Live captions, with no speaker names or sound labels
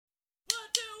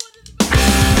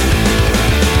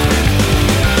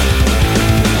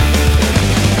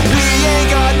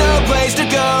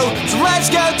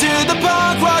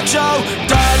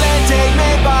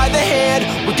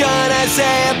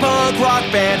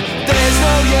There's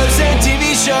no use in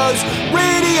TV shows,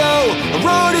 radio,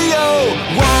 rodeo.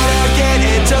 Wanna get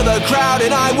into the crowd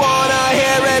and I wanna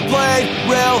hear it play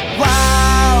real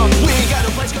loud. We got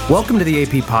a place called... Welcome to the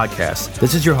AP Podcast.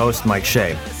 This is your host, Mike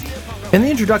Shea. In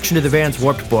the introduction to the Vans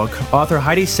Warped book, author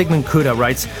Heidi Sigmund Kuda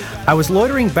writes, I was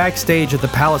loitering backstage at the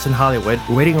Palace in Hollywood,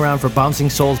 waiting around for Bouncing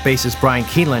Souls bassist Brian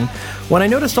Keeneland, when I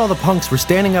noticed all the punks were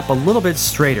standing up a little bit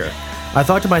straighter. I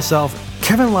thought to myself,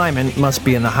 Kevin Lyman must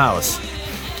be in the house.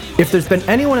 If there's been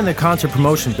anyone in the concert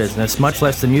promotion business, much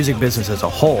less the music business as a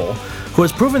whole, who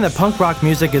has proven that punk rock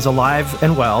music is alive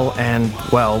and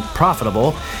well,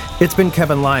 profitable, it's been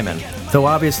Kevin Lyman, though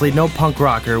obviously no punk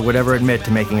rocker would ever admit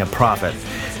to making a profit.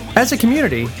 As a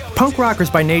community, punk rockers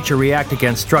by nature react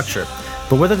against structure,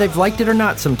 but whether they've liked it or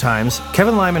not sometimes,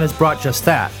 Kevin Lyman has brought just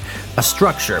that, a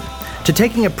structure, to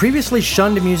taking a previously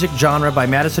shunned music genre by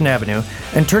Madison Avenue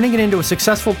and turning it into a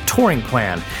successful touring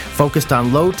plan, focused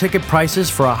on low ticket prices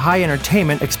for a high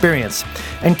entertainment experience,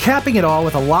 and capping it all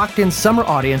with a locked-in summer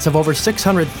audience of over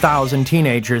 600,000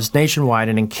 teenagers nationwide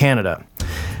and in Canada.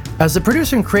 As the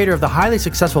producer and creator of the highly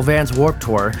successful Vans Warped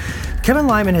Tour, Kevin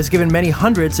Lyman has given many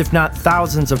hundreds, if not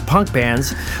thousands, of punk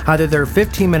bands either their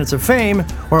 15 minutes of fame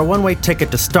or a one-way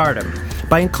ticket to stardom,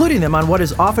 by including them on what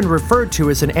is often referred to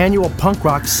as an annual punk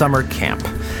rock summer camp.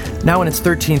 Now in its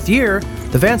 13th year,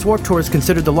 the Vans Warped Tour is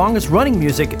considered the longest-running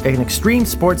music and extreme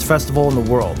sports festival in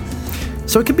the world.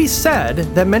 So it can be said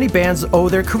that many bands owe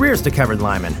their careers to Kevin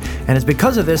Lyman, and it's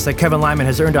because of this that Kevin Lyman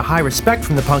has earned a high respect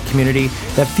from the punk community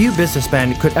that few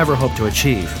businessmen could ever hope to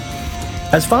achieve.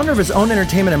 As founder of his own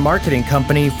entertainment and marketing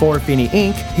company, Four Fini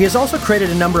Inc., he has also created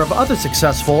a number of other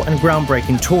successful and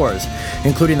groundbreaking tours,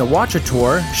 including the Watcha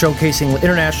Tour, showcasing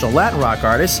international Latin rock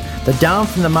artists, the Down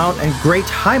from the Mount and Great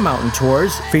High Mountain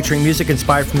Tours, featuring music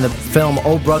inspired from the film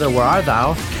Oh Brother, Where Art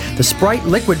Thou?, the Sprite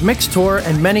Liquid Mix Tour,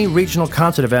 and many regional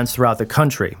concert events throughout the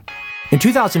country. In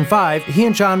 2005, he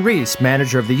and John Reese,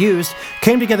 manager of The Used,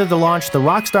 came together to launch the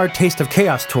Rockstar Taste of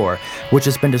Chaos Tour, which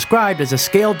has been described as a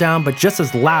scaled-down but just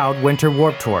as loud winter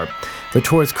Warped Tour. The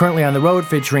tour is currently on the road,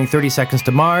 featuring 30 Seconds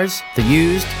to Mars, The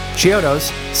Used,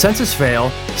 Chiodos, Census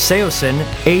Fail, Seosin,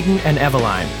 Aiden, and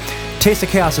Eveline. Taste of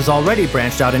Chaos has already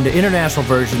branched out into international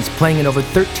versions, playing in over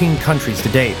 13 countries to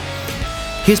date.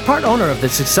 He is part owner of the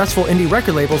successful indie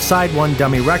record label Side One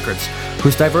Dummy Records,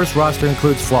 whose diverse roster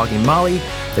includes Flogging Molly,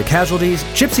 The Casualties,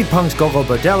 Gypsy Punk's Gogo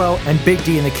Bordello, and Big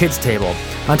D and the Kids Table.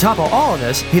 On top of all of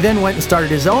this, he then went and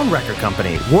started his own record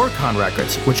company, Warcon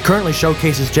Records, which currently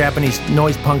showcases Japanese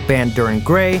noise punk band Duran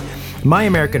Gray, My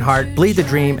American Heart, Bleed the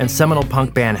Dream, and seminal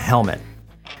punk band Helmet.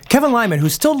 Kevin Lyman, who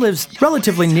still lives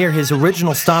relatively near his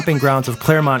original stomping grounds of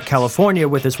Claremont, California,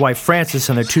 with his wife Frances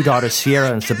and their two daughters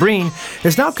Sierra and Sabrine,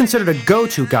 is now considered a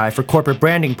go-to guy for corporate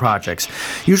branding projects,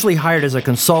 usually hired as a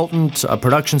consultant, a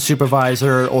production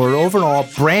supervisor, or overall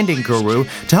branding guru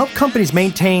to help companies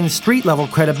maintain street-level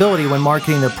credibility when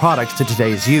marketing their products to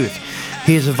today's youth.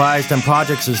 He is advised on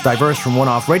projects as diverse from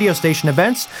one-off radio station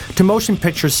events to motion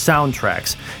picture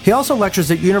soundtracks. He also lectures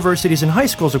at universities and high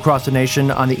schools across the nation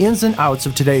on the ins and outs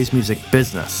of today's music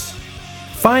business.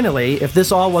 Finally, if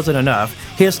this all wasn't enough,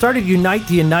 he has started Unite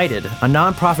the United, a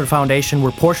non-profit foundation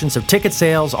where portions of ticket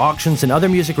sales, auctions, and other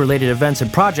music-related events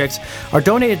and projects are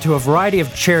donated to a variety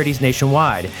of charities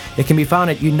nationwide. It can be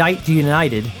found at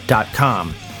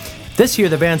unitetheunited.com. This year,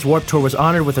 the Vans Warped Tour was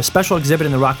honored with a special exhibit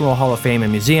in the Rock and Roll Hall of Fame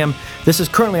and Museum. This is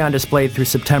currently on display through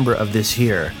September of this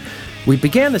year. We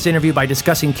began this interview by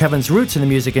discussing Kevin's roots in the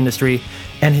music industry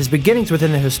and his beginnings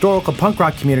within the historical punk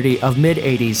rock community of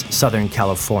mid-'80s Southern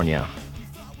California.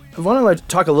 I want to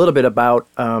talk a little bit about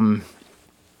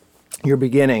your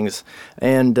beginnings,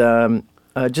 and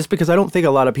just because I don't think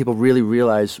a lot of people really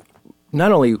realize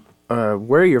not only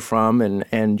where you're from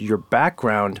and your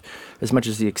background, as much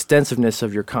as the extensiveness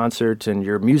of your concert and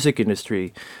your music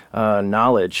industry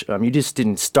knowledge. You just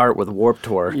didn't start with Warped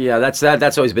Tour. Yeah,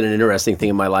 that's always been an interesting thing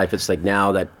in my life. It's like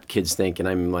now that kids think, and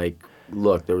I'm like,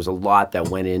 look, there was a lot that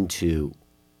went into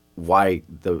why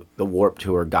the Warped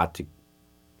Tour got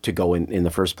to go in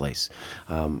the first place.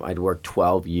 I'd worked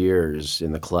 12 years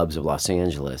in the clubs of Los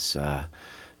Angeles,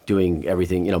 doing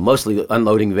everything, mostly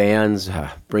unloading vans,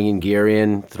 bringing gear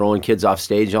in, throwing kids off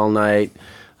stage all night,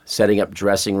 setting up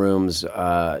dressing rooms.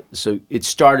 So it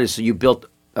started, so you built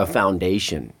a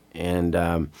foundation. And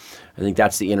I think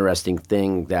that's the interesting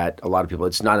thing that a lot of people,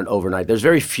 it's not an overnight. There's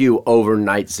very few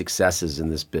overnight successes in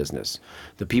this business.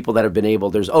 The people that have been able,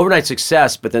 there's overnight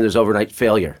success, but then there's overnight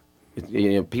failure.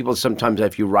 People sometimes,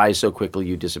 if you rise so quickly,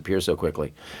 you disappear so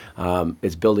quickly.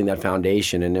 It's building that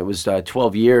foundation, and it was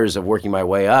 12 years of working my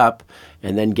way up,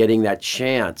 and then getting that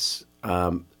chance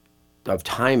of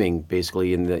timing,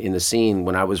 basically, in the scene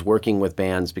when I was working with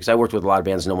bands, because I worked with a lot of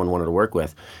bands no one wanted to work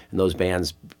with, and those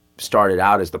bands started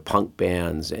out as the punk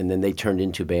bands, and then they turned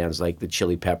into bands like the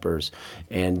Chili Peppers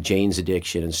and Jane's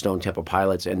Addiction and Stone Temple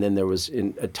Pilots. And then there was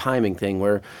a timing thing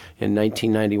where in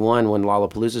 1991, when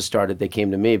Lollapalooza started, they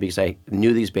came to me because I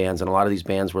knew these bands, and a lot of these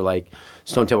bands were like,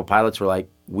 Stone Temple Pilots were like,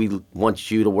 we want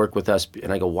you to work with us.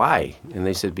 And I go, why? And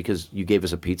they said, because you gave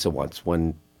us a pizza once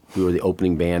when we were the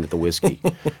opening band at the Whiskey,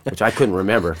 which I couldn't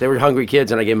remember. They were hungry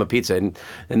kids, and I gave them a pizza. And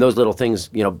those little things,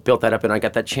 built that up. And I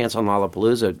got that chance on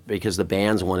Lollapalooza because the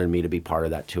bands wanted me to be part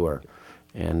of that tour.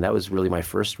 And that was really my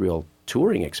first real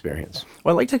touring experience.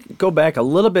 Well, I'd like to go back a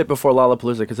little bit before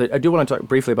Lollapalooza, because I do want to talk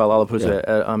briefly about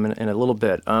Lollapalooza in a little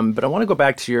bit. But I want to go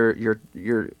back to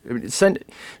your just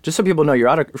so people know,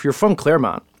 you're from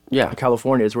Claremont. Yeah.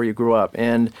 California is where you grew up.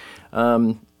 And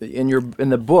in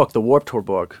the book, the Warped Tour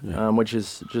book, which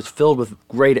is just filled with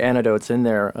great anecdotes in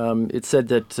there, it said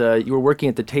that you were working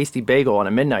at the Tasty Bagel on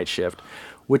a midnight shift,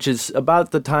 which is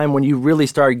about the time when you really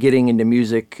started getting into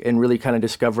music and really kind of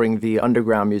discovering the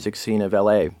underground music scene of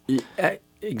L.A.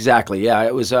 Exactly, yeah.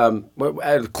 It was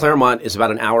Claremont is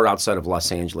about an hour outside of Los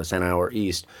Angeles, an hour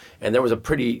east, and there was a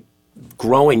pretty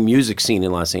growing music scene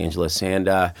in Los Angeles, and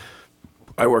I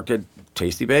worked at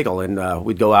Tasty Bagel, and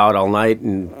we'd go out all night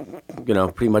and,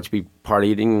 pretty much be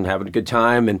partying and having a good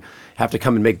time, and have to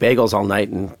come and make bagels all night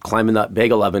and climb in that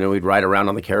bagel oven, and we'd ride around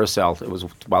on the carousel. It was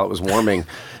while it was warming,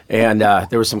 and there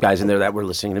were some guys in there that were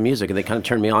listening to music, and they kind of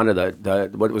turned me on to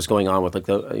the what was going on with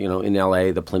in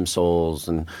LA, the Plimsolls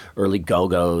and early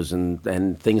Go-Go's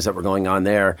and things that were going on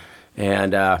there,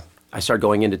 and I started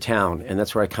going into town, and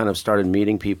that's where I kind of started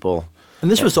meeting people. And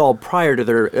this was all prior to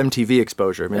their MTV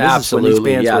exposure. I mean, this absolutely, is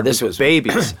when these bands were this was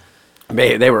babies.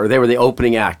 They were the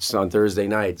opening acts on Thursday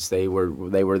nights. They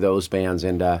were those bands,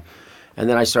 and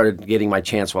then I started getting my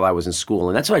chance while I was in school,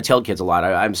 and that's what I tell kids a lot.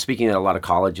 I'm speaking at a lot of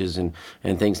colleges and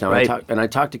things now. Right. I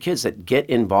talk to kids that get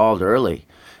involved early,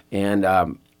 and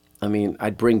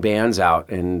I'd bring bands out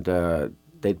and.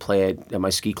 They'd play at my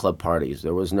ski club parties.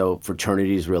 There was no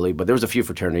fraternities really, but there was a few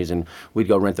fraternities, and we'd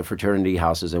go rent the fraternity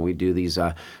houses, and we'd do these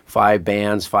 5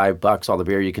 bands, $5, all the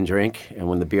beer you can drink. And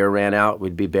when the beer ran out,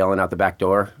 we'd be bailing out the back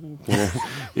door.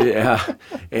 Yeah,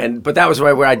 but that was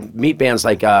where I'd meet bands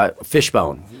like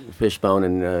Fishbone,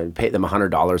 and pay them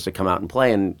 $100 to come out and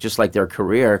play. And just like their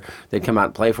career, they'd come out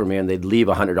and play for me, and they'd leave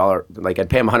 $100. Like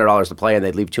I'd pay them $100 to play, and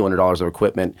they'd leave $200 of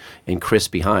equipment and Chris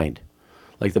behind.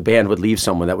 Like the band would leave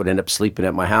someone that would end up sleeping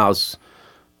at my house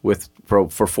for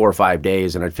 4 or 5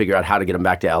 days, and I'd figure out how to get them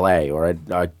back to L.A. or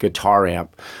a guitar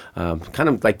amp. Kind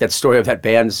of like that story of that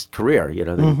band's career. They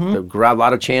got a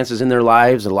lot of chances in their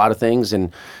lives, and a lot of things,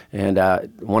 and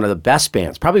one of the best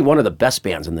bands, probably one of the best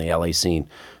bands in the L.A. scene,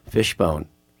 Fishbone.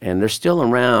 And they're still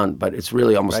around, but it's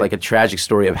really almost like a tragic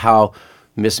story of how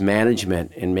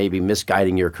mismanagement and maybe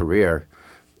misguiding your career.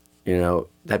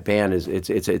 That band it's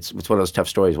one of those tough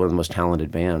stories, one of the most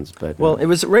talented bands. But well, it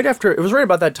was right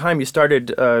about that time you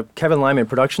started Kevin Lyman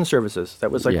Production Services.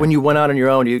 That was like when you went out on your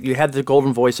own. You had the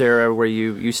Golden Voice era where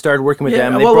you started working with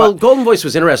them. Well, Golden Voice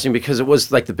was interesting because it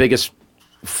was like the biggest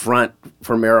front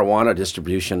for marijuana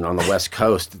distribution on the West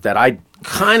Coast that I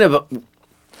kind of.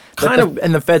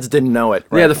 And the feds didn't know it.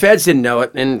 Right? Yeah, the feds didn't know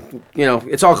it, and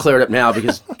it's all cleared up now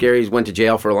because Gary went to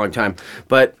jail for a long time.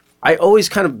 But I always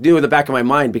kind of knew in the back of my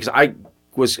mind because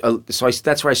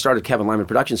that's where I started Kevin Lyman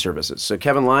Production Services. So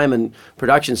Kevin Lyman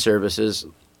Production Services,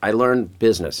 I learned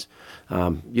business.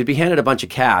 You'd be handed a bunch of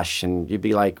cash, and you'd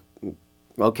be like,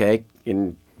 okay,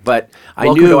 but I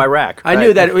Welcome knew to Iraq. I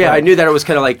knew that. Yeah, I knew that it was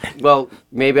kind of like, well,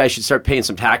 maybe I should start paying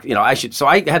some tax. So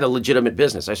I had a legitimate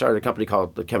business. I started a company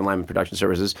called the Kevin Lyman Production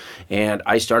Services, and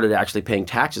I started actually paying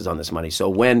taxes on this money. So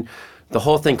when the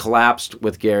whole thing collapsed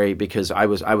with Gary because I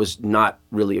was not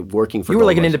really working for. You were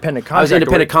like an independent contractor. I was an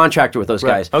independent contractor with those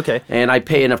guys. Okay. And I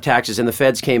pay enough taxes, and the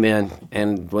feds came in,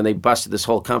 and when they busted this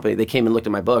whole company, they came and looked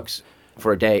at my books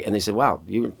for a day, and they said, "Wow,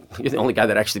 you're the only guy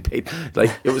that actually paid."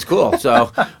 Like it was cool. So,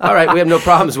 all right, we have no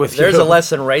problems with you. There's a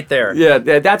lesson right there. Yeah,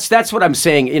 that's what I'm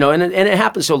saying. And it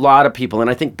happens to a lot of people, and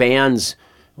I think bands,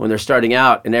 when they're starting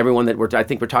out, and everyone that I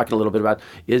think we're talking a little bit about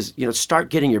is start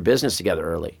getting your business together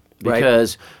early.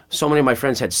 Because so many of my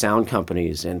friends had sound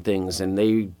companies and things, and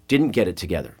they didn't get it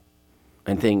together,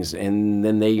 and things, and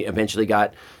then they eventually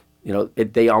got,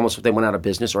 they went out of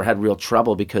business or had real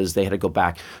trouble because they had to go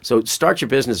back. So start your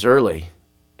business early,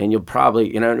 and you'll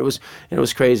probably, it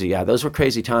was crazy. Yeah, those were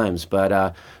crazy times.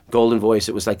 But Golden Voice,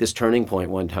 it was like this turning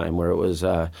point one time where it was.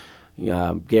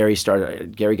 Gary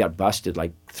got busted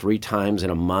like 3 times in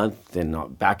a month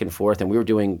and back and forth, and we were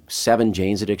doing 7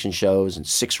 Jane's Addiction shows and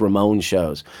 6 Ramones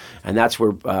shows, and that's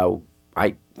where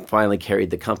I finally carried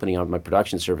the company on my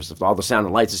production services, all the sound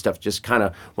and lights and stuff, just kind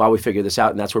of while we figured this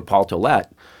out. And that's where Paul Tollett,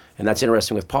 and that's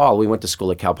interesting with Paul. We went to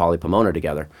school at Cal Poly Pomona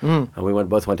together. And we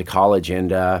both went to college,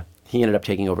 and he ended up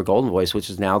taking over Golden Voice, which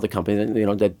is now the company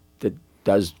that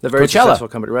does The very Coachella. successful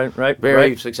company, right?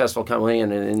 Very successful company,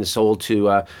 and sold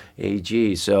to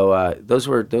AG. So those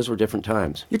were different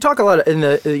times. You talk a lot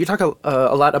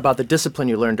a lot about the discipline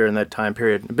you learned during that time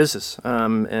period in business,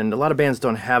 and a lot of bands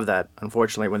don't have that.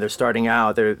 Unfortunately, when they're starting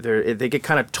out, they get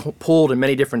kind of pulled in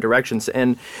many different directions.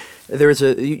 And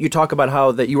you talk about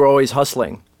how that you were always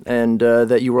hustling, and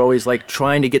that you were always like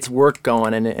trying to get work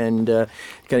going, and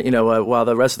while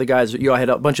the rest of the guys, you had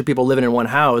a bunch of people living in one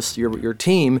house, your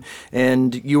team,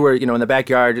 and you were in the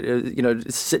backyard,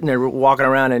 sitting there walking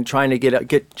around and trying to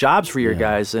get jobs for your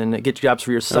guys and get jobs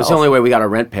for yourself. That's the only way we got our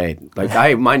rent paid.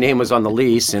 Like my name was on the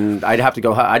lease, and I'd have to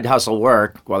go. I'd hustle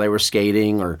work while they were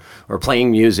skating or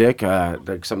playing music.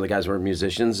 Like some of the guys were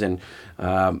musicians, and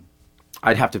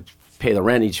I'd have to pay the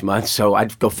rent each month, so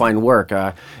I'd go find work.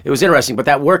 It was interesting, but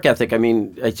that work ethic, I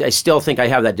mean, I still think I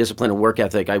have that discipline and work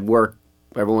ethic. I work.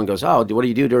 Everyone goes, oh, what do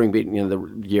you do during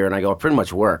the year? And I go, I pretty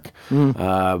much work. You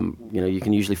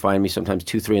can usually find me sometimes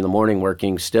 2, 3 in the morning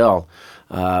working still.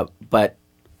 But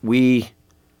I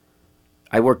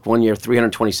worked one year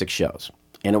 326 shows.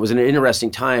 And it was an interesting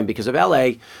time because of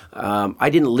LA. I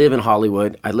didn't live in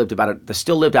Hollywood. I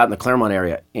still lived out in the Claremont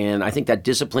area. And I think that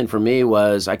discipline for me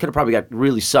was I could have probably got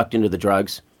really sucked into the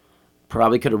drugs.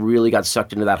 Probably could have really got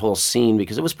sucked into that whole scene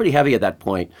because it was pretty heavy at that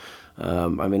point.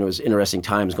 It was interesting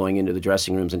times going into the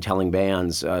dressing rooms and telling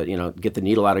bands, get the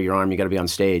needle out of your arm, you got to be on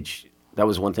stage. That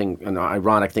was one thing, an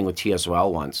ironic thing with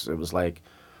TSOL once. It was like,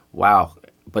 wow.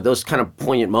 But those kind of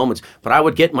poignant moments. But I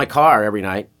would get in my car every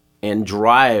night and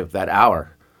drive that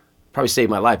hour. Probably saved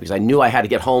my life because I knew I had to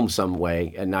get home some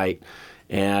way at night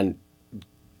and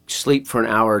sleep for an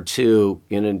hour or two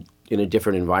in a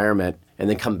different environment and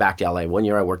then come back to LA. One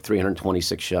year I worked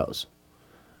 326 shows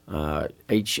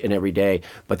each and every day.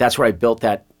 But that's where I built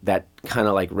that kind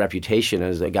of like reputation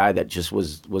as a guy that just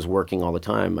was working all the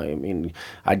time. I mean,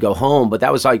 I'd go home, but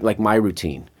that was like my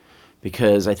routine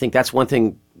because I think that's one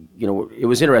thing. It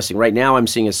was interesting. Right now I'm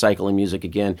seeing a cycle in music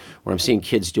again where I'm seeing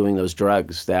kids doing those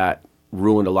drugs that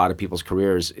ruined a lot of people's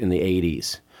careers in the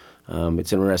 80s.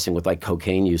 It's interesting with like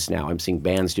cocaine use now. I'm seeing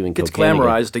bands doing cocaine. It's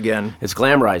glamorized again. It's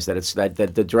glamorized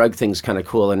that the drug thing's kind of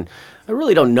cool. And I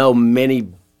really don't know many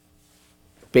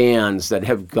bands that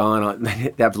have gone on,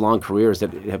 that have long careers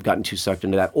that have gotten too sucked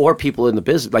into that, or people in the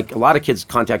business. Like a lot of kids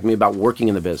contact me about working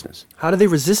in the business. How do they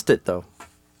resist it though?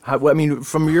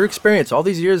 From your experience, all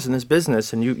these years in this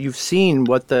business, and you've seen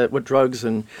what drugs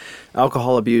and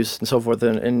alcohol abuse and so forth,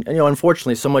 and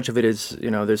unfortunately, so much of it is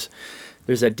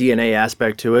there's that DNA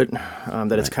aspect to it,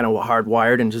 that it's kind of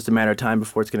hardwired and just a matter of time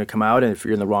before it's going to come out, and if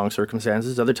you're in the wrong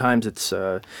circumstances. Other times it's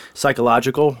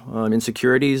psychological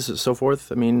insecurities and so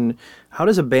forth. I mean, how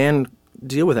does a band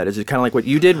deal with that? Is it kind of like what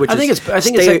you did, which live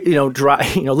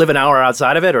an hour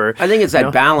outside of it, or I think it's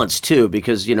that balance too,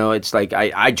 because it's like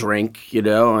I drink,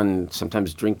 and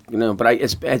sometimes drink, but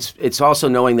it's also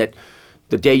knowing that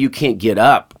the day you can't get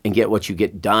up and get what you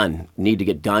need to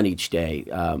get done each day,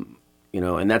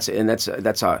 and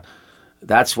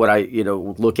that's what I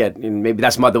look at, and maybe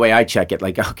that's the way I check it.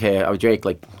 Like, okay, I drank,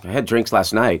 like I had drinks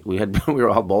last night. We were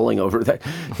all bowling over that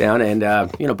down, and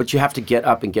but you have to get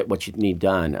up and get what you need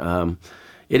done.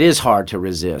 It is hard to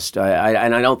resist, I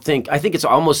think it's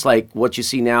almost like what you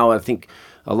see now. I think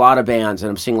a lot of bands, and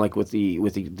I'm seeing like with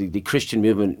the Christian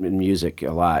movement in music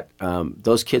a lot.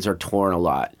 Those kids are torn a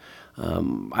lot.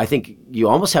 I think you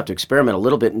almost have to experiment a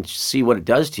little bit and see what it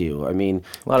does to you. I mean,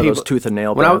 a lot of those tooth and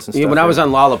nail bands and stuff. When I was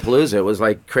on Lollapalooza, it was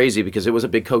like crazy because it was a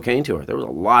big cocaine tour. There was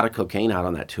a lot of cocaine out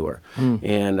on that tour,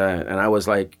 and I was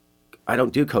like, I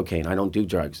don't do cocaine. I don't do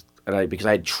drugs, because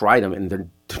I had tried them and they're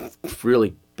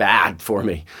really bad for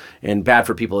me and bad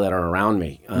for people that are around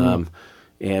me.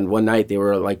 And one night they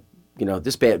were like,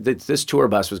 this tour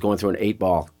bus was going through an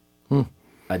 8-ball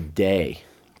a day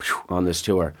on this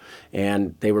tour,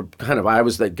 and they were I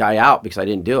was the guy out because I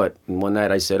didn't do it. And one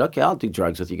night I said, okay, I'll do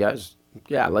drugs with you guys.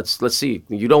 Yeah, let's see.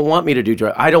 You don't want me to do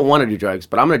drugs. I don't want to do drugs,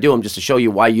 but I'm going to do them just to show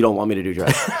you why you don't want me to do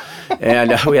drugs.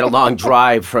 And we had a long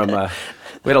drive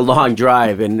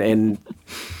and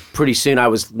pretty soon I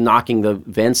was knocking the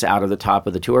vents out of the top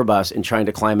of the tour bus and trying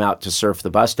to climb out to surf the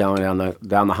bus down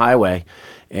the highway,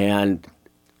 and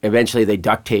eventually they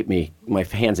duct taped me, my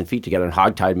hands and feet together, and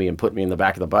hogtied me and put me in the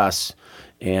back of the bus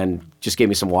and just gave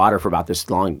me some water for about this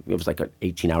long. It was like an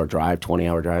 18-hour drive,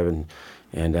 20-hour drive, and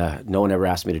And no one ever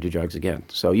asked me to do drugs again.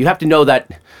 So you have to know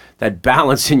that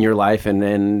balance in your life, and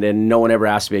then no one ever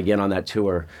asked me again on that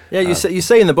tour. Yeah, you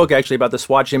say in the book actually about the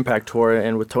Swatch Impact Tour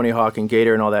and with Tony Hawk and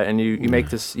Gator and all that, and you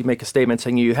make a statement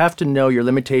saying you have to know your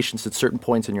limitations at certain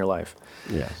points in your life.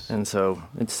 Yes. And so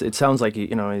it sounds like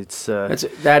it's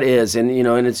that is, and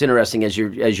and it's interesting as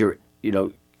you're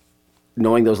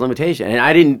knowing those limitations. And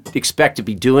I didn't expect to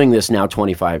be doing this now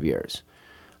 25 years.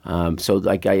 So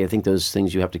like I think those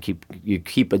things you have to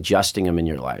keep adjusting them in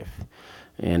your life,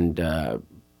 and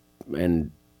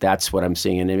that's what I'm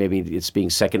seeing. And then maybe it's being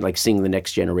seeing the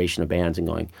next generation of bands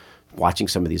and watching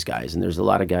some of these guys. And there's a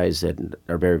lot of guys that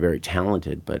are very, very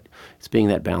talented, but it's being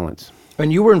that balance.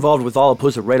 And you were involved with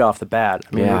Lollapalooza right off the bat.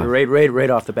 I mean, Yeah. right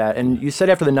off the bat. And you said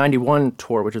after the '91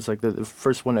 tour, which is like the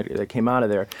first one that came out of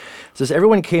there, it says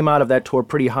everyone came out of that tour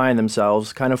pretty high in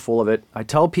themselves, kind of full of it. I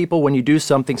tell people when you do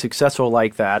something successful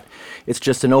like that, it's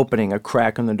just an opening, a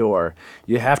crack in the door.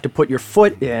 You have to put your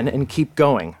foot in and keep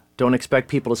going. Don't expect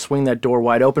people to swing that door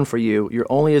wide open for you. You're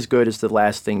only as good as the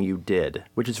last thing you did,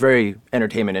 which is very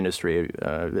entertainment industry.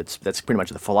 That's pretty much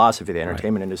the philosophy of the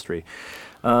entertainment industry.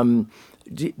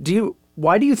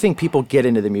 Why do you think people get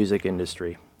into the music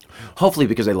industry? Hopefully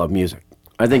because they love music.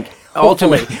 I think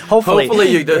Hopefully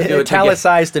you do it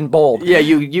italicized and bold. Yeah,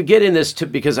 you get in this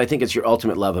because I think it's your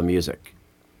ultimate love of music,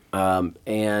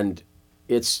 and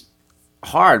it's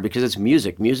hard because it's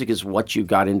music. Music is what you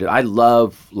got into. I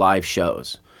love live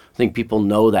shows. I think people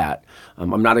know that.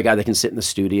 I'm not a guy that can sit in the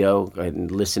studio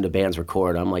and listen to bands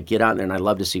record. I'm like, get out there, and I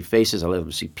love to see faces. I love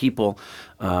to see people.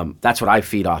 That's what I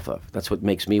feed off of. That's what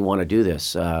makes me want to do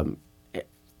this. The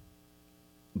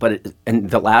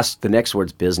next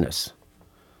word's business.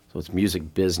 So it's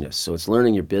music business. So it's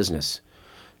learning your business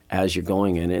as you're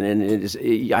going in.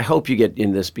 And I hope you get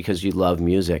in this because you love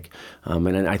music.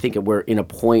 And I think we're in a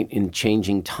point in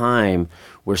changing time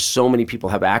where so many people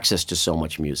have access to so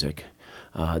much music.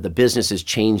 The business is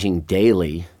changing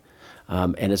daily,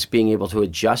 and it's being able to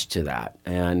adjust to that.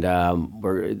 And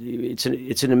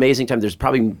it's an amazing time. There's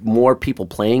probably more people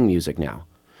playing music now.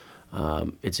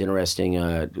 It's interesting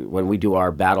when we do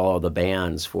our battle of the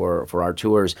bands for our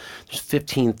tours. There's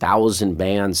 15,000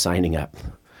 bands signing up.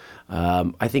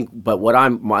 I think, but what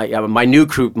my new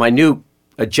crew, my new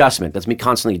adjustment. That's me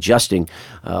constantly adjusting.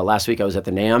 Last week I was at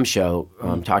the NAMM show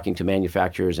talking to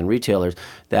manufacturers and retailers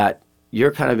that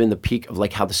you're kind of in the peak of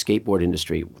like how the skateboard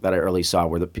industry that I early saw,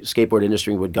 where the skateboard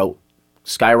industry would go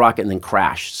skyrocket and then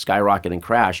crash, skyrocket and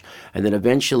crash, and then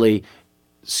eventually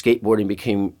skateboarding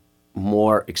became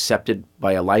more accepted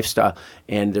by a lifestyle,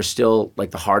 and there's still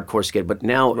like the hardcore skate, but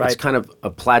now it's kind of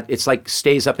it's like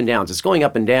stays up and down. It's going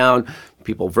up and down.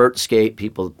 People vert skate,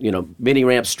 people, mini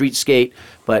ramp, street skate,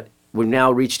 but we've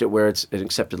now reached it where it's an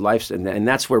accepted lifestyle, and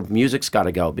that's where music's got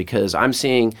to go, because I'm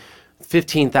seeing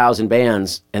 15,000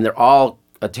 bands, and they're all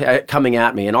coming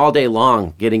at me, and all day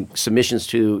long getting submissions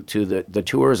to the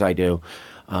tours I do,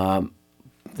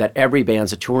 that every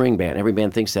band's a touring band. Every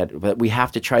band thinks that, but we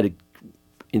have to try to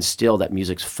instill that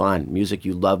music's fun. Music,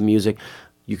 you love music.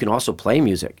 You can also play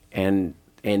music and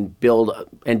build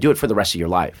and do it for the rest of your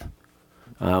life.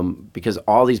 Because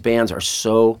all these bands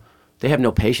they have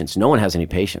no patience. No one has any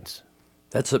patience.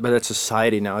 That's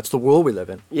society now. It's the world we live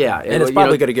in. Yeah. And it's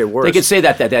probably going to get worse. They could say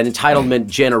that entitlement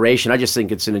generation. I just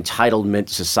think it's an entitlement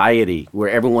society where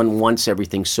everyone wants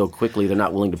everything so quickly they're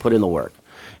not willing to put in the work.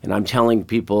 And I'm telling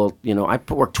people, I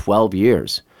worked 12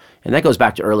 years. And that goes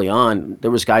back to early on.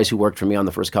 There was guys who worked for me on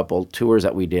the first couple tours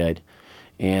that we did.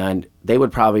 And they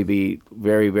would probably be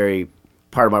very, very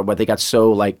part of but they got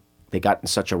they got in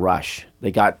such a rush.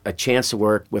 They got a chance to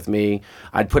work with me.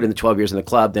 I'd put in the 12 years in the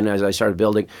club. Then as I started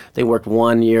building, they worked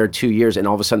 1 year, 2 years, and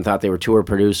all of a sudden thought they were tour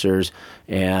producers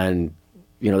and,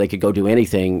 they could go do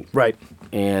anything. Right.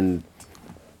 And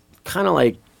kind of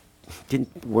like,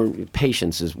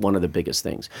 patience is one of the biggest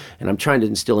things. And I'm trying to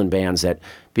instill in bands that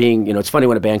it's funny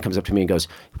when a band comes up to me and goes,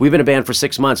 "We've been a band for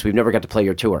 6 months. We've never got to play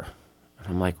your tour." And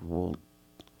I'm like, well,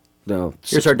 no.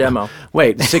 Here's our demo.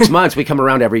 Wait, 6 months, we come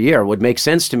around every year. It would make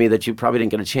sense to me that you probably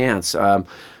didn't get a chance. And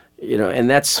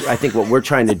that's, I think what we're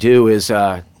trying to do is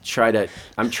I'm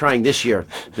trying this year.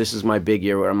 This is my big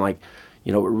year where I'm like,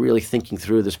 we're really thinking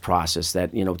through this process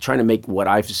that, trying to make what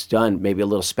I've just done maybe a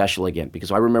little special again.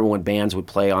 Because I remember when bands would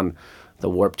play on the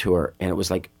Warped Tour, and it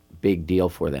was like big deal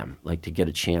for them, like to get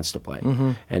a chance to play.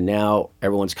 Mm-hmm. And now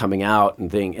everyone's coming out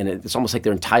and it's almost like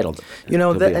they're entitled.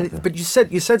 But you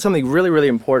said something really, really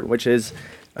important, which is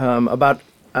about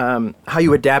how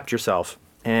you adapt yourself,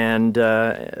 and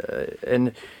I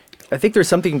think there's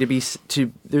something to be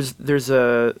there's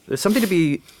something to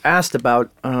be asked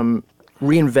about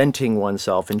reinventing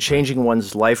oneself and changing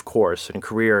one's life course and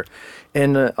career.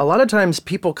 And a lot of times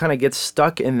people kind of get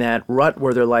stuck in that rut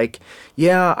where they're like,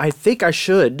 yeah, I think I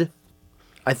should.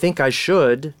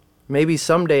 Maybe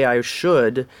someday I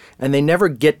should. And they never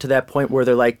get to that point where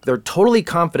they're totally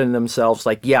confident in themselves,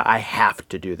 like, yeah, I have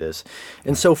to do this.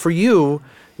 And so for you,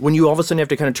 when you all of a sudden have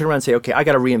to kind of turn around and say, okay, I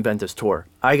got to reinvent this tour.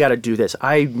 I got to do this.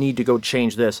 I need to go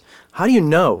change this. How do you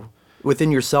know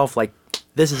within yourself, like,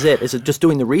 this is it? Is it just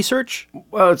doing the research?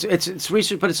 Well, it's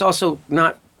research, but it's also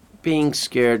not being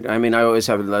scared. I mean, I always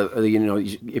have,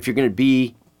 if you're going to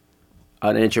be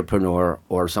an entrepreneur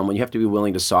or someone, you have to be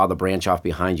willing to saw the branch off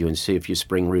behind you and see if you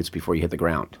spring roots before you hit the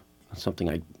ground. That's something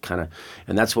I kind of,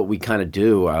 and that's what we kind of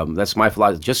do. That's my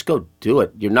philosophy. Just go do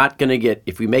it. You're not going to get,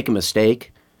 if we make a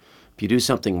mistake, if you do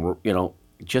something,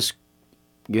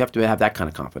 you have to have that kind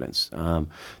of confidence,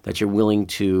 that you're willing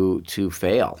to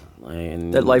fail.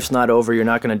 And that life's not over, you're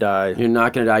not going to die. You're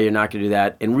not going to die, you're not going to do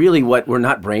that. And really we're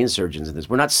not brain surgeons in this.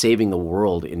 We're not saving the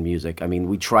world in music. I mean,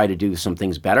 we try to do some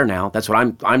things better now. That's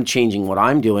what I'm changing what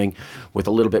I'm doing with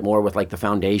a little bit more with like the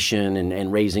foundation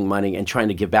and raising money and trying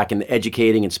to give back and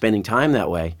educating and spending time that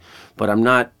way. But I'm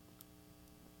not,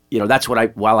 that's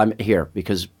what while I'm here,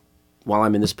 because while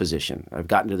I'm in this position, I've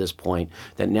gotten to this point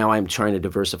that now I'm trying to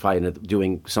diversify into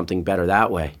doing something better that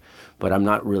way. But I'm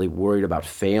not really worried about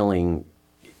failing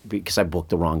because I booked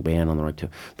the wrong band on the right tour.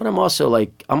 But I'm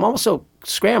also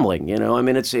scrambling, I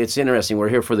mean, it's interesting. We're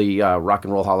here for the Rock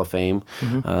and Roll Hall of Fame.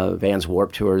 Mm-hmm. Vans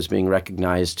Warped Tour is being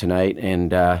recognized tonight.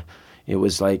 And it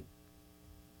was like,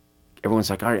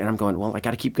 everyone's like, all right. And I'm going, well, I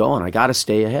got to keep going. I got to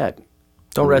stay ahead.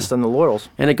 Don't rest on the laurels.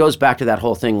 And it goes back to that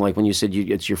whole thing, like when you said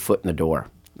it's your foot in the door.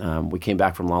 We came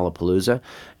back from Lollapalooza,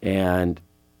 and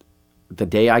the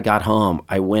day I got home,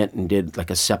 I went and did like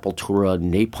a Sepultura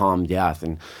Napalm Death,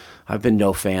 and I've been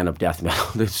no fan of death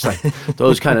metal. It's like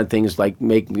those kind of things like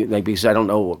make me like, because I don't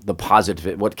know the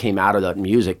positive, what came out of that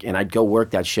music, and I'd go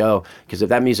work that show because if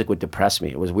that music would depress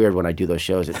me. It was weird when I do those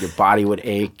shows. Your body would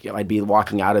ache. I'd be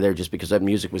walking out of there just because that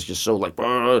music was just so like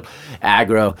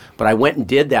aggro. But I went and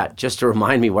did that just to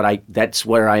remind me that's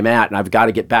where I'm at, and I've got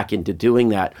to get back into doing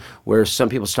that. Where some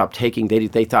people stopped taking,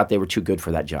 they thought they were too good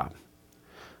for that job.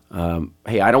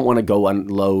 Hey, I don't want to go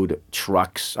unload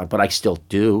trucks, but I still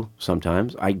do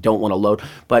sometimes. I don't want to load,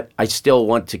 but I still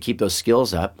want to keep those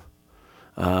skills up.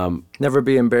 Never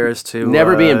be embarrassed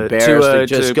to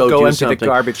just go do empty something. The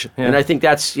garbage. Yeah. And I think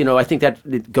that's, I think that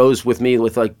it goes with me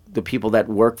with like the people that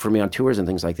work for me on tours and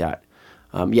things like that.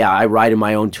 I ride in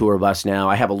my own tour bus now.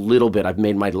 I've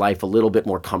made my life a little bit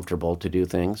more comfortable to do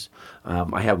things.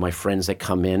 I have my friends that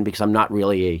come in because I'm not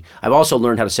really I've also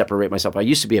learned how to separate myself. I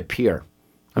used to be a peer.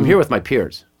 I'm here with my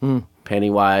peers.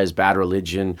 Pennywise, Bad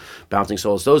Religion, Bouncing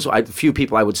Souls. Those are a few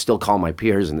people I would still call my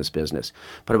peers in this business.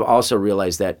 But I've also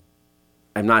realized that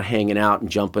I'm not hanging out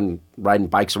and riding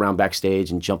bikes around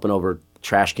backstage and jumping over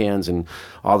trash cans and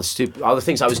all the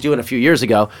things I was doing a few years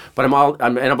ago. But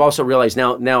I've also realized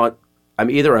now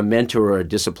I'm either a mentor or a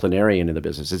disciplinarian in the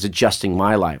business. It's adjusting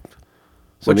my life.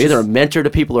 So I'm either a mentor to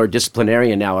people or a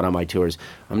disciplinarian now on my tours.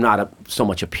 I'm not so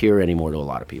much a peer anymore to a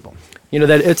lot of people.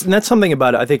 That's something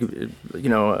about it. I think,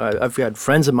 I've got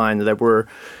friends of mine that were,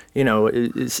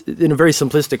 is in a very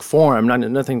simplistic form,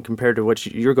 nothing compared to what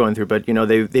you're going through, but,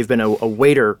 they've been a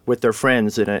waiter with their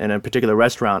friends in a particular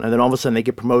restaurant, and then all of a sudden they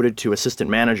get promoted to assistant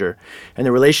manager, and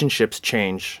the relationships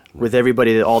change with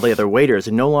everybody, all the other waiters,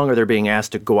 and no longer they're being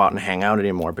asked to go out and hang out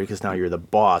anymore because now you're the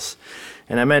boss.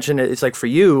 And I imagine it's like for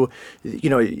you,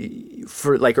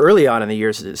 for like early on in the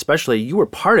years, especially, you were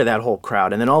part of that whole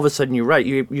crowd. And then all of a sudden, you're right,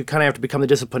 you kind of have to become the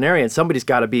disciplinarian. Somebody's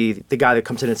got to be the guy that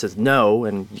comes in and says no,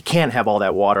 and you can't have all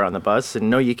that water on the bus, and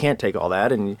no, you can't take all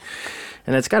that. And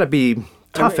it's got to be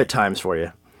tough at times for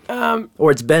you.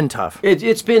 Or it's been tough.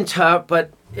 It's been tough,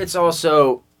 but it's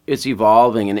also, it's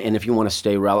evolving. And if you want to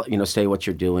stay what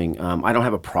you're doing, I don't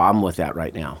have a problem with that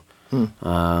right now.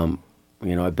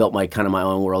 I built my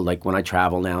own world. Like when I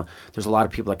travel now, there's a lot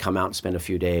of people that come out and spend a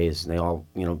few days, and they all,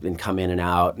 and come in and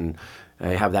out, and I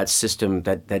have that system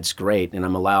that's great, and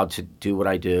I'm allowed to do what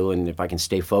I do, and if I can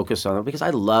stay focused on it, because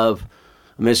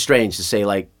it's strange to say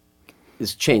like,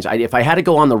 it's changed. If I had to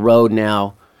go on the road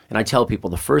now, and I tell people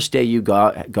the first day you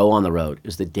go on the road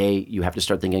is the day you have to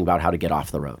start thinking about how to get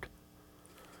off the road.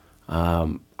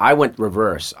 I went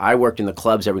reverse. I worked in the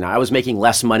clubs every night. I was making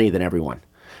less money than everyone.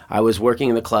 I was working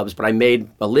in the clubs, but I made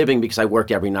a living because I worked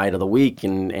every night of the week,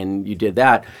 and you did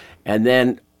that. And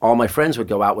then all my friends would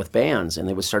go out with bands, and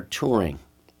they would start touring.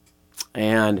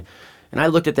 And I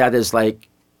looked at that as like,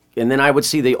 and then I would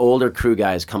see the older crew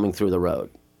guys coming through the road.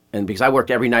 And because I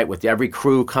worked every night with every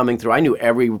crew coming through, I knew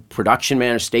every production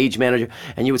manager, stage manager,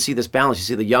 and you would see this balance. You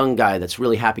see the young guy that's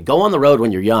really happy. Go on the road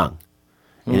when you're young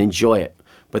and enjoy it.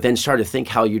 But then start to think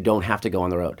how you don't have to go on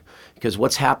the road. Because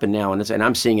what's happened now, and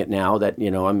I'm seeing it now that,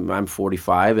 I'm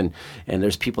 45, and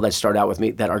there's people that start out with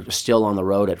me that are still on the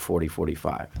road at 40,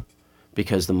 45.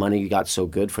 Because the money got so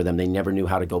good for them, they never knew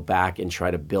how to go back and try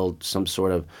to build some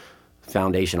sort of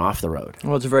foundation off the road.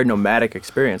 Well, it's a very nomadic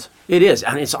experience. It is,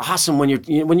 and it's awesome when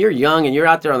you're young and you're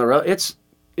out there on the road.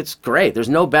 It's great. There's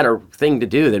no better thing to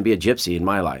do than be a gypsy in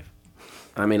my life.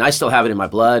 I mean, I still have it in my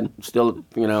blood. Still,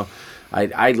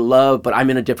 I love, but I'm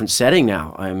in a different setting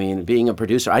now. I mean, being a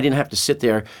producer, I didn't have to sit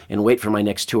there and wait for my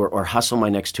next tour or hustle my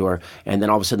next tour, and then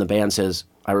all of a sudden the band says,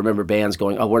 I remember bands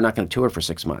going, oh, we're not going to tour for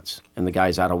 6 months, and the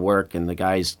guy's out of work, and the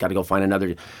guy's got to go find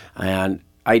another, and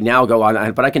I now go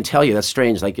on, but I can tell you, that's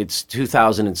strange, like it's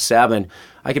 2007,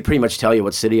 I could pretty much tell you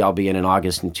what city I'll be in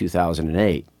August in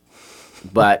 2008,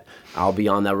 but I'll be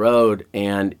on the road,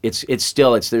 and it's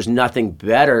still, there's nothing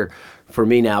better for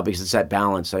me now because it's that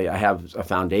balance. I have a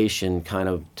foundation kind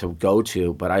of to go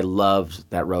to, but I love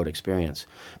that road experience.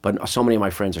 But so many of my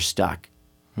friends are stuck.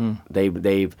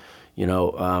 They've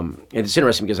and it's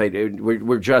interesting because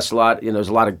we're just a lot, there's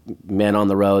a lot of men on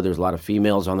the road, there's a lot of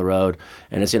females on the road,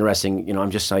 and it's interesting,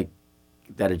 I'm just like,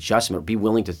 that adjustment, be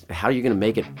willing to, how are you going to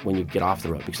make it when you get off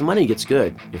the road? Because the money gets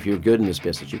good. If you're good in this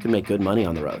business, you can make good money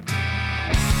on the road.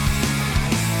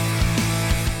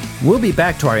 We'll be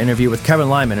back to our interview with Kevin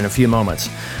Lyman in a few moments.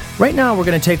 Right now, we're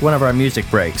going to take one of our music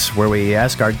breaks, where we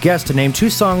ask our guests to name 2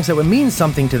 songs that would mean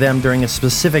something to them during a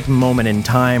specific moment in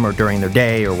time or during their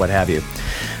day or what have you.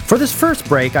 For this first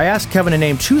break, I asked Kevin to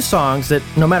name 2 songs that,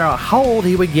 no matter how old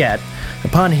he would get,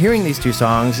 upon hearing these 2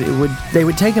 songs, they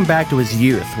would take him back to his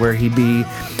youth, where he'd be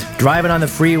driving on the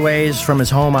freeways from his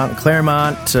home out in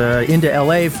Claremont into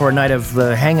L.A. for a night of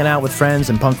hanging out with friends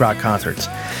and punk rock concerts.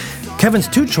 Kevin's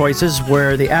 2 choices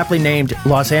were the aptly named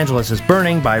Los Angeles is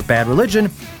Burning by Bad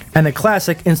Religion and the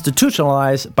classic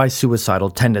Institutionalized by Suicidal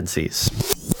Tendencies.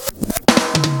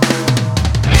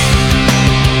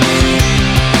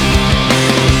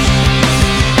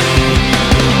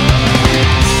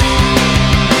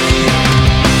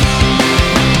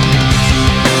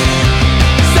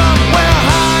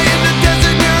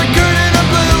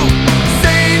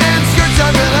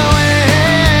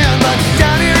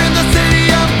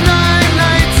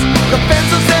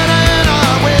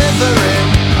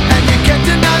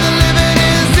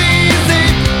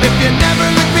 Never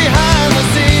look behind the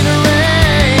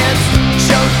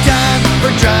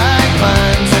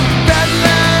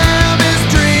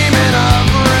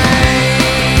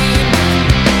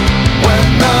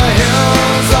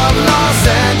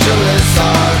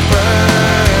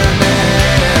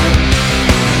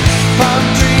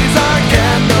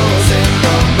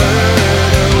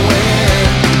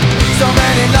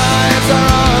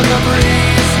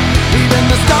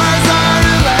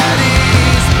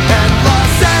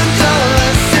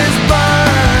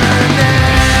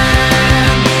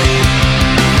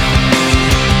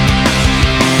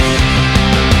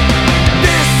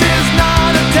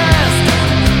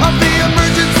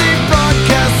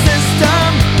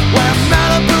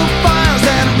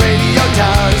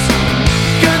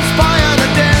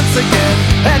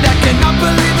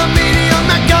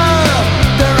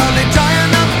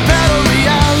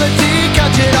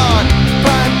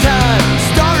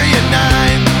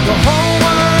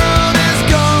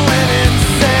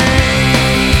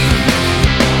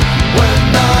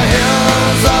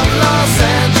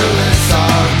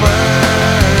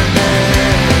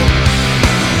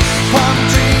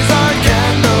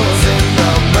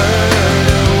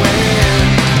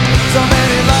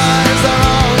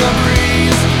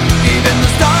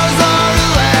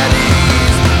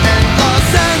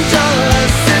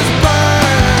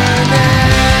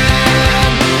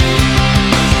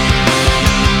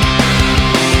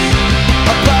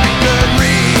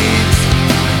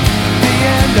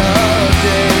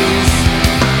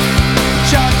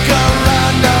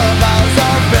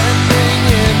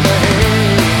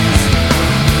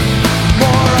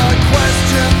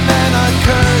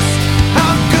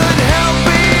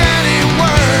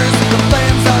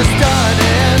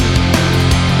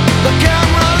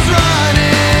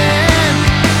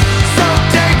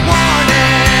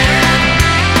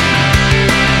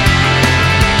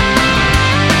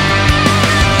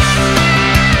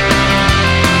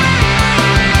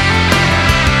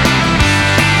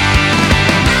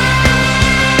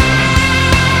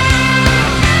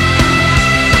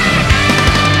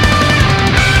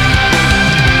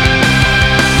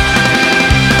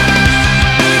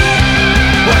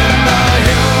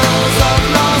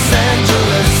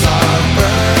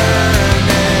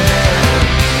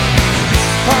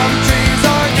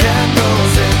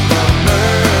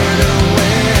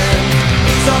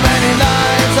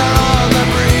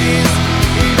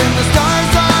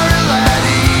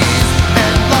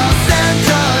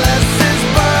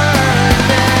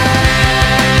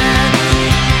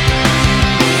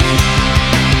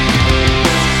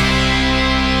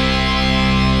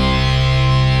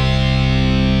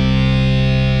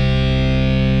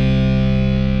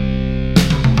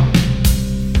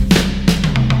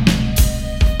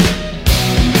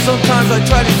I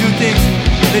try to do things,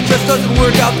 and it just doesn't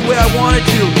work out the way I want it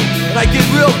to. And I get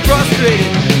real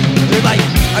frustrated. And like,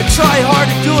 I try hard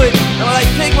to do it, and I like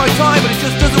take my time, but it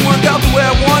just doesn't work out the way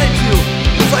I want it to.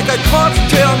 It's like I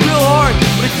concentrate on real hard,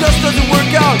 but it just doesn't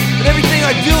work out. And everything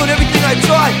I do and everything I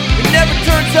try, it never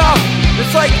turns out.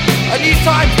 It's like I need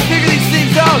time to figure these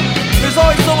things out. There's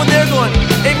always someone there going,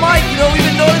 hey Mike, we've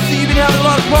been noticing you've been having a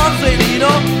lot of problems lately, you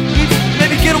need to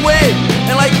maybe get away,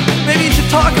 and like, maybe you should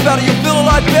talk about it, you'll feel a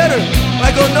lot better. And I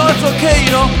go, no, it's okay,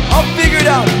 I'll figure it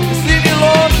out. Just leave me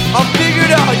alone, I'll figure it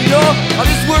out, I'm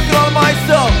just working on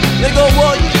myself. They go,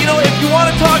 well, if you want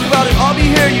to talk about it, I'll be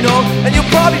here, and you'll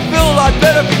probably feel a lot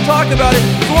better if you talk about it.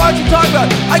 So why don't you talk about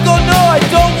it? I go, no, I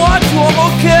don't want to, I'm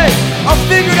okay. I'll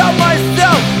figure it out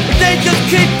myself. If they just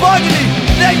keep bugging me,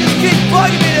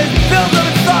 there's pills on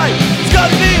the side. It's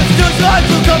gotta be a suicide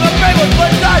to come and bring what's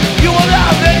one side. You will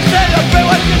have anything, I'm bring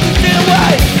what's 50 feet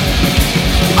away.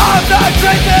 I'm not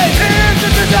crazy, here's the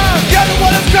design. You're the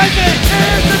one that's crazy,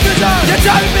 here's the design. You're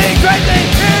driving me crazy,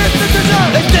 here's the design.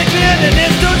 They stick me in an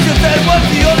institution, said it was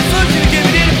the only solution to give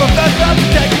me needed professional to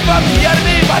take me from the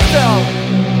enemy myself.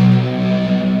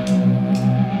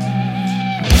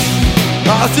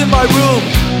 I was in my room,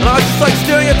 and I was just like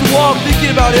staring at the wall,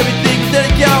 thinking about everything. But then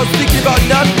again, I was thinking about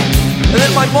nothing. And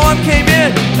then my mom came in,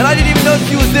 and I didn't even know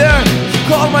she was there. She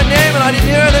called my name, and I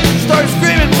didn't hear her. And then she started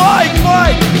screaming, Mike,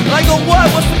 Mike! And I go, what?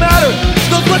 What's the matter? She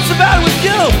goes, what's the matter with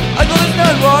you? I go, there's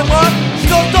nothing wrong, Mom. She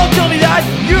goes, don't tell me that.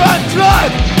 You're on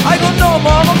drugs. I go, no,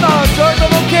 Mom, I'm not on drugs.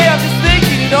 I'm okay. I'm just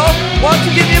thinking, Why don't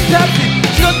you give me a Pepsi?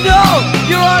 She goes, no,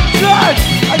 you're on drugs.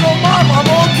 I go, Mom, I'm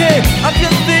okay. I'm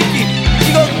just thinking.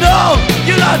 She goes, no,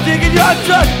 you're not thinking, you're on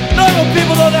drugs. Normal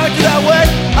people don't act that way.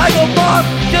 I go, Mom,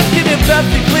 just give me a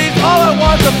Pepsi, please. All I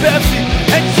want is a Pepsi.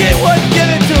 And she wouldn't give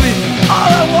it to me.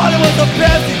 All I wanted was a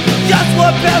Pepsi. Just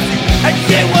one Pepsi. And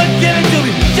she wouldn't give it to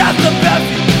me. Just a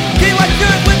Pepsi. Keep my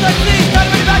shirt with the sleeves. Got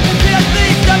me back to CSC.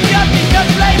 Just got me,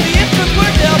 just lazy. It's the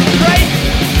word to help me great.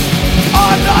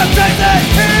 I'm not crazy.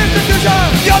 Here's the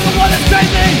design. You're the one that's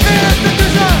crazy. Here's the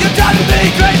design. You're driving me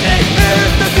crazy.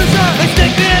 Here's the design. They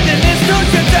stick me in an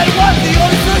institution. Said it was the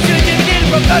only solution to get me needed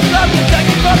from that love. Protect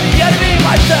me from the enemy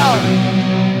myself.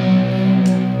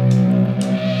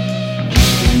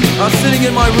 I was sitting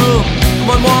in my room, and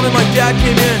my mom and my dad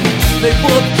came in. They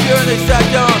pulled up a chair and they sat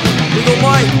down. They go,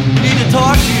 Mike, we need to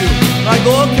talk to you. And I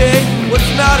go, okay, what's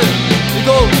the matter? They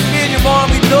go, me and your mom,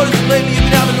 we've noticed lately you've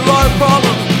been having a lot of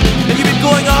problems. And you've been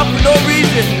going off for no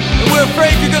reason. And we're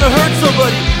afraid you're gonna hurt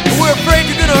somebody. And we're afraid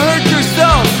you're gonna hurt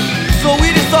yourself. So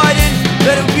we decided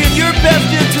that it would be in your best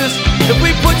interest if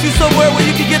we put you somewhere where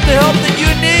you can get the help that you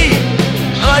need.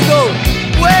 And I go,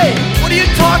 wait, what are you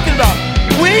talking about?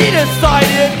 We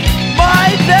decided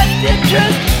my best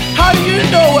interest? How do you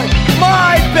know what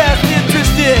my best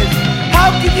interest is? How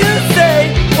can you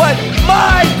say what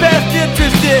my best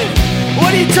interest is?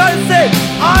 What are you trying to say?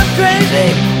 I'm crazy?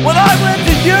 When I went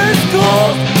to your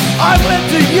schools, I went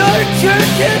to your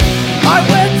churches, I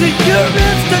went to your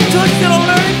institutional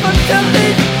learning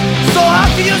facilities. So how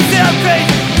can you say I'm crazy?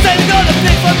 Say to go to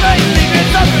fix my brain, leave me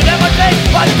suffering at my face.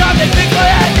 By the time they fix my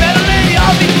head, mentally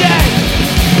I'll be dead.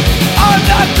 I'm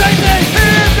not crazy,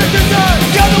 here's the design.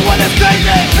 You're the one that's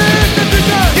crazy, here's the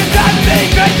design. You're driving me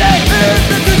crazy, here's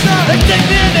the design. They stick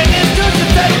me in an institution,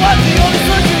 say what's the only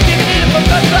solution to get me needed from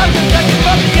that love. Protect me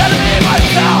from the enemy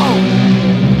myself.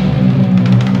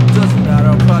 Doesn't matter,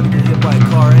 I'll probably get hit by a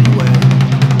car anyway.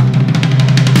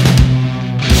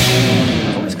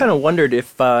 Kind of wondered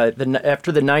if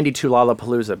after the '92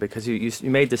 Lollapalooza, because you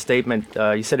made the statement,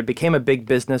 you said it became a big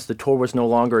business. The tour was no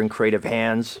longer in creative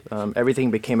hands.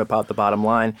 Everything became about the bottom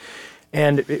line,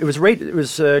 and it was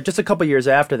just a couple years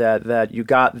after that you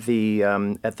got the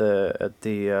at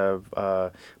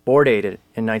the Board Aid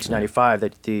in 1995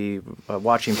 that the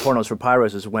watching pornos for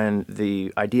pyros is when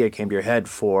the idea came to your head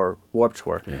for Warped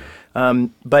Tour. Yeah.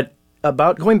 But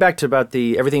about going back to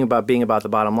everything about being about the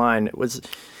bottom line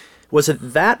Was it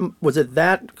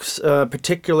that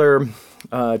particular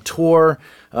tour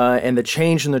and the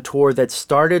change in the tour that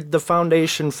started the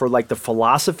foundation for like the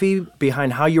philosophy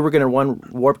behind how you were going to run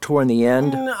Warped Tour in the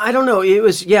end? I don't know. It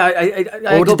was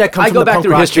Or did that come I from go the back punk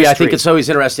through rock history. I think it's always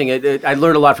interesting. I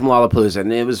learned a lot from Lollapalooza,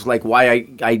 and it was like why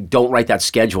I don't write that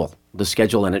schedule. The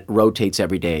schedule, and it rotates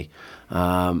every day.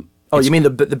 You mean the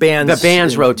bands? The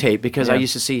bands rotate because I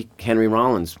used to see Henry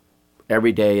Rollins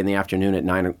every day in the afternoon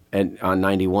on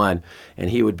 91, and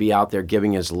he would be out there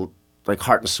giving his like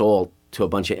heart and soul to a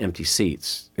bunch of empty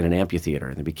seats in an amphitheater,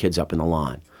 and there'd be kids up in the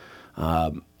lawn.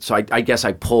 so I guess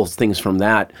I pull things from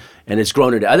that, and it's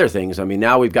grown into other things. I mean,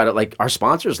 now we've got it, like, our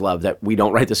sponsors love that we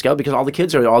don't write the schedule because all the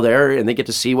kids are all there and they get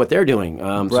to see what they're doing.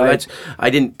 So I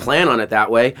didn't plan on it that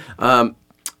way.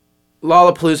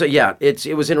 Lollapalooza, yeah,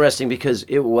 it was interesting because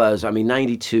it was, I mean,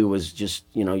 92 was just,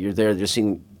 you're there just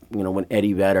seeing, when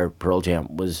Eddie Vedder, Pearl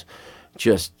Jam, was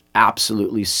just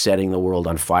absolutely setting the world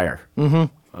on fire. There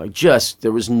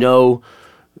was no,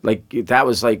 that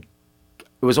was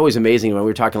it was always amazing when we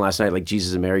were talking last night, like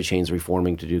Jesus and Mary Chain's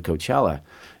reforming to do Coachella.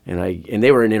 And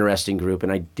they were an interesting group,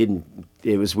 and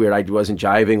it was weird. I wasn't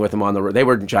jiving with them on the road. They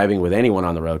weren't jiving with anyone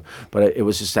on the road, but it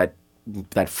was just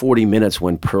that 40 minutes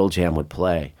when Pearl Jam would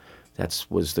play.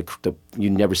 Was you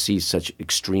never see such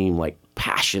extreme,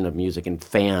 passion of music and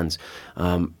fans.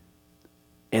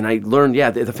 And I learned,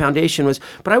 the foundation was,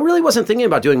 but I really wasn't thinking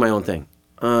about doing my own thing.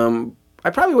 I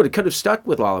probably could have stuck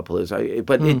with Lollapalooza,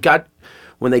 but it got,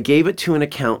 when they gave it to an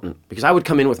accountant, because I would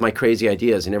come in with my crazy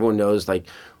ideas, and everyone knows,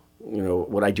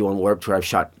 what I do on Warped Tour. I've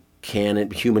shot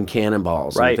human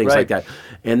cannonballs and things like that.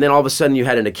 And then all of a sudden you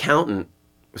had an accountant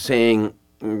saying,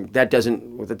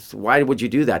 why would you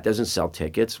do that? Doesn't sell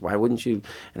tickets. Why wouldn't you?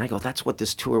 And I go, that's what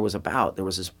this tour was about. There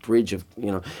was this bridge of,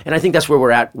 and I think that's where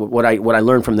we're at. What I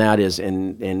learned from that is,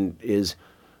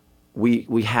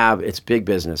 we have, it's big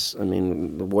business. I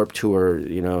mean, the Warped Tour,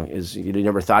 is, you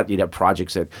never thought you'd have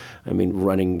projects that,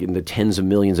 running in the tens of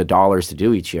millions of dollars to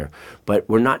do each year. But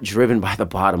we're not driven by the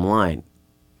bottom line.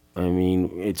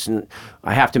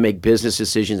 I have to make business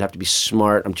decisions. I have to be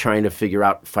smart. I'm trying to figure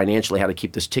out financially how to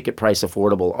keep this ticket price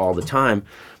affordable all the time.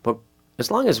 But as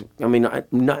long as, I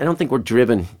don't think we're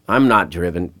driven. I'm not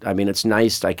driven. It's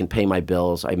nice. I can pay my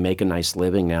bills. I make a nice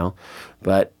living now.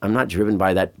 But I'm not driven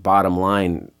by that bottom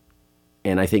line.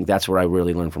 And I think that's where I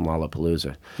really learned from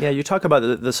Lollapalooza. Yeah, you talk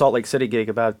about the Salt Lake City gig,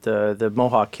 about the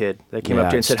Mohawk kid that came up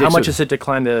to you and said, how much is it to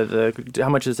climb how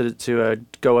much is it to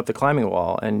go up the climbing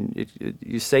wall? And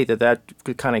you say that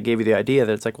kind of gave you the idea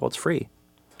that it's like, well, it's free.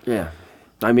 Yeah.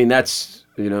 That's,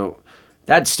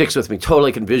 that sticks with me.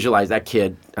 Totally can visualize that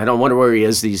kid. I don't wonder where he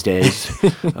is these days.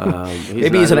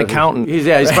 Maybe he's an accountant. He's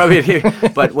probably,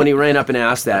 but when he ran up and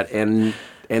asked that,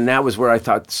 and that was where I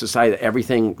thought society,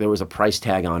 everything, there was a price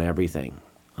tag on everything.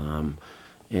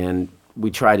 And we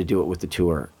try to do it with the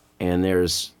tour. And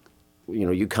there's,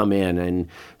 you come in, and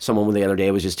someone the other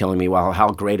day was just telling me, well, how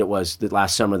great it was that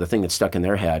last summer, the thing that stuck in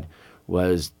their head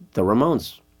was the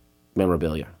Ramones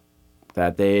memorabilia.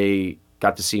 That they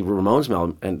got to see Ramones,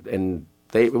 and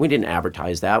we didn't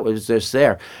advertise that, it was just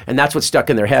there. And that's what stuck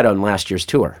in their head on last year's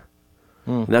tour.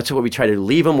 And that's what we try to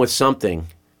leave them with, something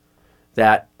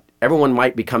that everyone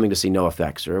might be coming to see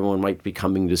NoFX, or everyone might be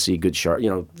coming to see Good Shark.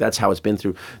 That's how it's been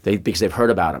through, because they've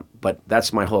heard about them. But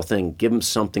that's my whole thing. Give them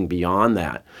something beyond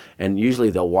that. And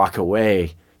usually they'll walk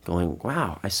away going,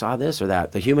 wow, I saw this or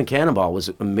that. The Human Cannonball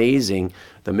was amazing.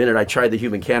 The minute I tried the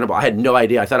Human Cannonball, I had no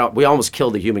idea. I thought we almost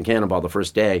killed the Human Cannonball the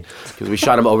first day, because we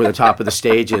shot him over the top of the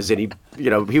stages, and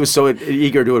he was so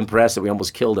eager to impress that we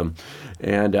almost killed him.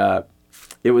 And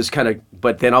it was kind of,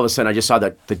 but then all of a sudden I just saw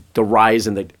that the rise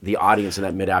in the audience in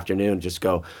that mid-afternoon just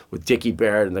go with Dickie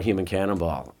Barrett and the Human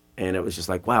Cannonball. And it was just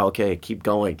like, wow, okay, keep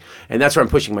going. And that's where I'm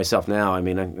pushing myself now.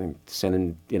 I'm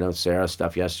sending, Sarah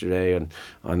stuff yesterday and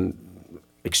on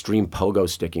extreme pogo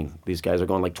sticking. These guys are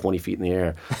going like 20 feet in the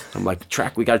air. I'm like,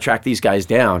 we got to track these guys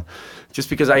down. Just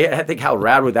because I think how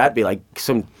rad would that be? Like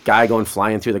some guy going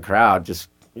flying through the crowd, just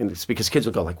because kids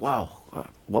will go like, wow.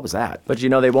 What was that? But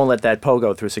they won't let that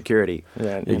pogo through security.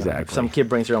 Exactly. If some kid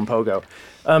brings their own pogo.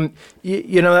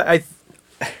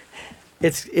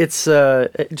 It's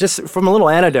just from a little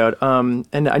anecdote,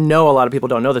 and I know a lot of people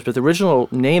don't know this, but the original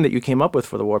name that you came up with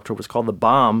for the Warped Tour was called The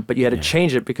Bomb, but you had to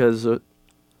change it because...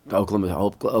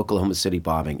 Oklahoma City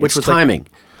bombing. Which was timing.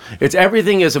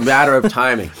 Everything is a matter of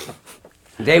timing.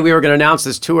 The day we were going to announce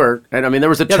this tour, and there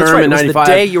was a term in '95. It was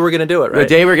the day you were going to do it, right? The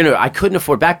day we were going to do it. I couldn't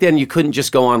afford. Back then, you couldn't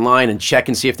just go online and check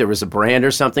and see if there was a brand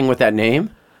or something with that name.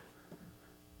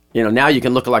 Now you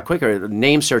can look a lot quicker.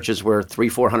 Name searches were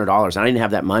 $300-400, and I didn't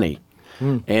have that money.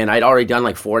 And I'd already done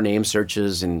like 4 name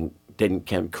searches and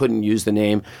couldn't use the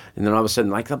name. And then all of a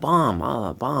sudden, like, the bomb.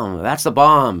 That's the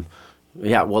bomb.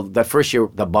 Yeah, well, that first year,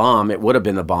 the bomb, it would have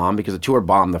been the bomb because the tour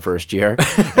bombed the first year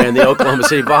and the Oklahoma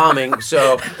City bombing.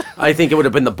 So I think it would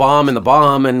have been the bomb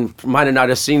and might have not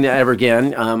have seen that ever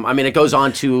again. It goes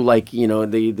on to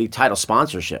the title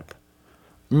sponsorship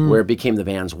where it became the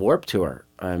Vans Warped Tour.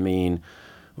 We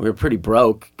were pretty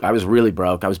broke. I was really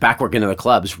broke. I was back working in the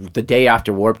clubs. The day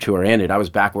after Warped Tour ended, I was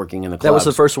back working in the clubs. That was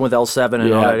the first one with L7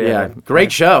 and all that. Yeah,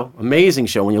 great show. Amazing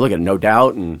show when you look at it. No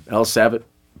Doubt and L7.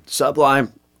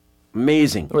 Sublime.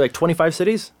 Amazing. Were like 25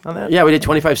 cities on that? Yeah, we did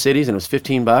 25 cities, and it was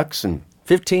 $15. And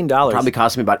 $15. Probably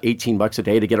cost me about $18 a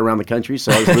day to get around the country,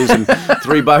 so I was losing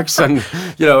 $3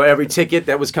 on every ticket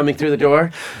that was coming through the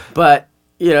door. But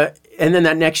and then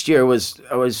that next year I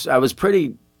was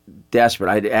pretty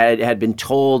desperate. I had been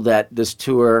told that this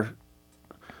tour,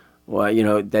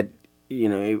 well,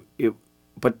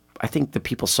 but I think the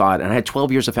people saw it, and I had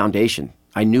 12 years of foundation.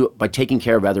 I knew by taking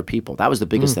care of other people. That was the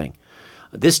biggest thing.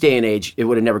 This day and age, it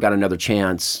would have never got another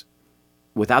chance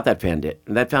without that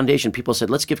foundation. People said,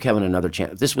 let's give Kevin another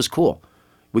chance. This was cool.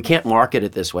 We can't market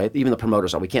it this way. Even the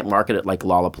promoters we can't market it like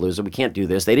Lollapalooza. We can't do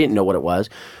this. They didn't know what it was,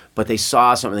 but they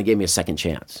saw something. They gave me a second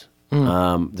chance.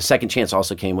 The second chance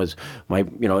also came was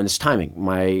and it's timing.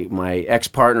 My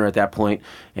ex-partner at that point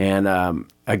and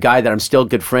a guy that I'm still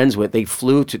good friends with,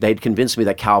 they'd convinced me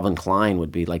that Calvin Klein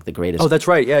would be like the greatest. Oh, that's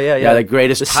right. Yeah. Yeah, the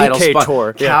greatest title CK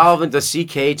tour. The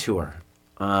CK tour.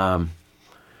 And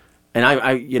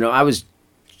I was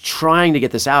trying to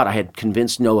get this out. I had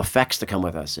convinced No Effects to come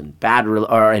with us and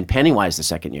and Pennywise the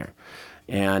second year.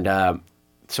 And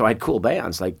so I had cool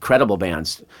bands, like credible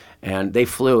bands. And they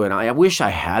flew, and I wish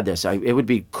I had this. It would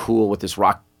be cool with this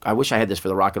rock. I wish I had this for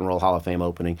the Rock and Roll Hall of Fame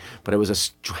opening, but it was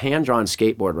a hand-drawn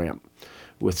skateboard ramp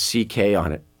with CK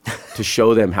on it to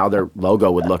show them how their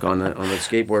logo would look on the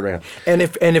skateboard ramp. And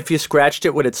if you scratched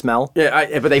it, would it smell?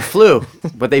 Yeah, but they flew.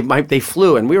 But they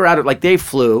flew, and we were out of they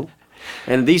flew.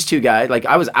 And these two guys,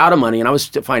 I was out of money and I was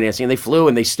financing, and they flew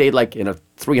and they stayed in a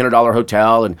 $300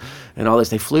 hotel and all this.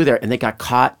 They flew there and they got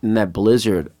caught in that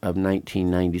blizzard of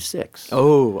 1996.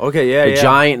 Oh, okay, yeah, the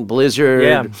giant blizzard.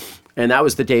 Yeah. And that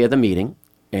was the day of the meeting.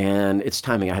 And it's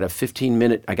timing. I had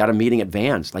I got a meeting at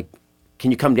Vans.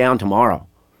 Can you come down tomorrow?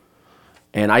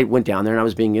 And I went down there and I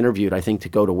was being interviewed, I think, to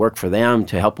go to work for them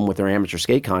to help them with their amateur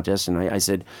skate contest. And I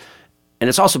said, and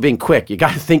it's also being quick. You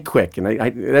got to think quick, and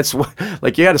that's what,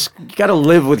 you got to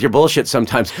live with your bullshit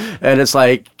sometimes. And it's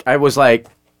I was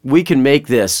we can make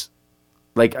this,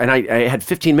 and I had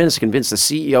 15 minutes to convince the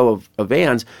CEO of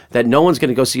Vans that no one's going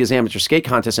to go see his amateur skate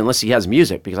contest unless he has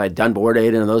music, because I had done Board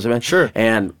Aid and those events. Sure.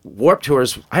 And Warped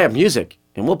Tours, I have music,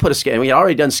 and we'll put a skate. And we had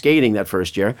already done skating that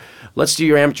first year. Let's do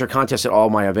your amateur contest at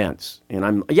all my events.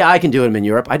 And I can do them in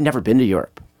Europe. I'd never been to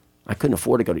Europe. I couldn't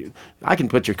afford to go to. I can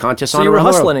put your contest on. So you were around the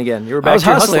world. hustling again. You were back I was to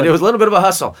your hustling. hustling. It was a little bit of a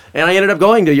hustle, and I ended up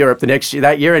going to Europe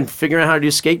that year and figuring out how to do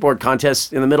skateboard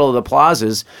contests in the middle of the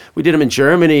plazas. We did them in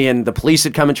Germany, and the police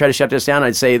would come and try to shut us down.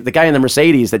 I'd say the guy in the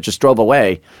Mercedes that just drove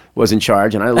away was in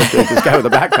charge, and I looked at this guy with a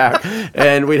backpack,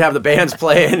 and we'd have the bands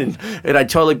playing, and I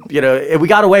totally, we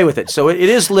got away with it. So it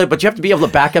is lit, but you have to be able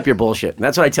to back up your bullshit, and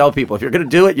that's what I tell people. If you're going to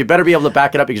do it, you better be able to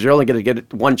back it up, because you're only going to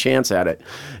get one chance at it,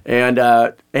 and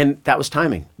that was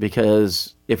timing, because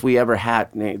if we ever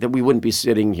had, that we wouldn't be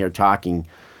sitting here talking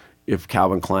if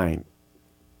Calvin Klein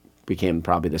became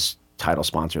probably this title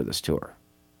sponsor of this tour.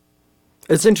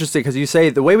 It's interesting because you say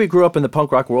the way we grew up in the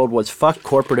punk rock world was fuck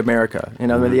corporate America.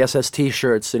 The SS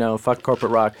T-shirts, fuck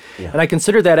corporate rock. Yeah. And I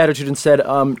considered that attitude and said,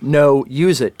 no,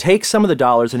 use it. Take some of the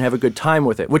dollars and have a good time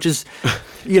with it. Which is,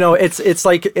 it's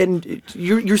like, and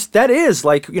that is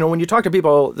like, when you talk to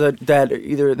people that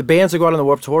either the bands that go out on the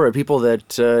Warped Tour or people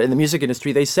that in the music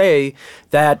industry, they say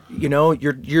that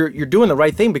you're doing the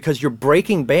right thing because you're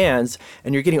breaking bands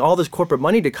and you're getting all this corporate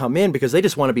money to come in because they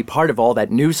just want to be part of all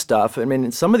that new stuff. I mean,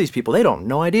 some of these people, they don't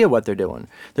no idea what they're doing.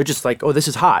 They're just like, oh, this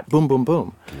is hot. Boom, boom,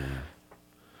 boom.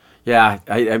 Yeah,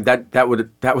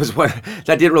 that was what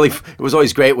that didn't really. It was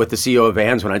always great with the CEO of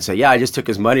Vans when I'd say, "Yeah, I just took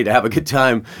his money to have a good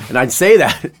time," and I'd say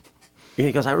that. And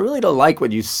he goes, "I really don't like when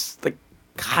you like.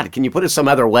 God, can you put it some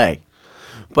other way?"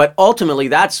 But ultimately,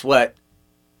 that's what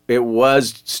it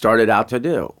started out to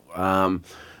do.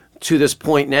 To this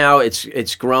point now,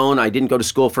 it's grown. I didn't go to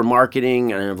school for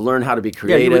marketing, and I've learned how to be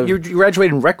creative. Yeah, you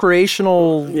graduated in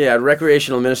recreational... Yeah,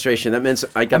 recreational administration. That means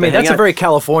I got to hang that's out, a very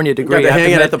California degree. I got to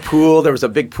hang out at the pool. There was a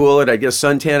big pool, and I'd get a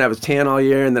suntan. I was tan all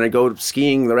year, and then I'd go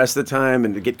skiing the rest of the time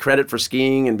and to get credit for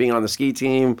skiing and being on the ski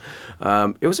team.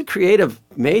 It was a creative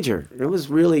major. It was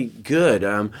really good.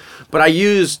 But I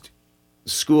used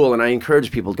school, and I encourage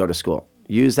people to go to school.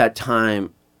 Use that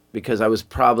time, because it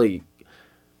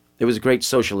was great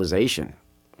socialization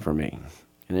for me.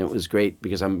 And it was great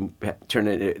because I'm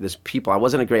turning into this people.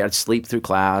 I'd sleep through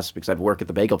class because I'd work at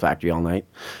the bagel factory all night.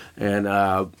 And,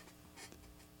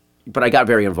 but I got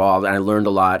very involved and I learned a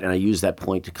lot, and I used that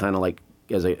point to kind of like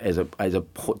as a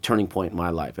turning point in my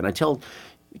life. And I tell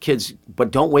kids, but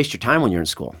don't waste your time when you're in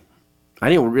school. I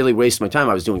didn't really waste my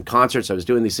time. I was doing concerts. I was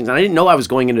doing these things. And I didn't know I was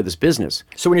going into this business.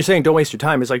 So when you're saying don't waste your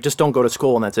time, it's like just don't go to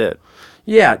school and that's it.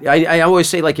 Yeah. I always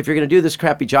say, like, if you're going to do this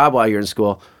crappy job while you're in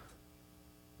school,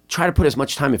 try to put as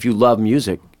much time, if you love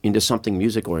music, into something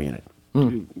music-oriented.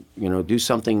 Do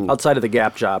something Outside of the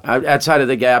Gap job. outside of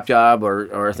the Gap job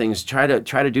or things. Try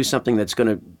to do something that's going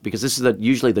to, because this is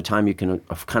usually the time you can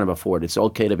kind of afford. It's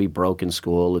okay to be broke in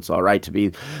school. It's all right to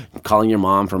be calling your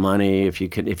mom for money if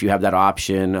you have that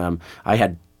option. I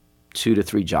had 2 to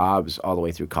 3 jobs all the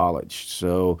way through college.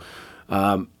 So.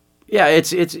 Yeah,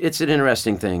 it's an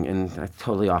interesting thing, and I'm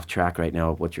totally off track right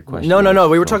now of what your question is. No.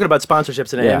 We were talking about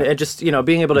sponsorships and just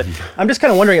being able to. I'm just kind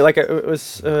of wondering, like,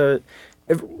 was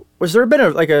there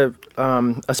been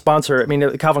a sponsor? I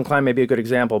mean, Calvin Klein may be a good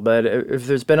example, but if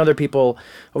there's been other people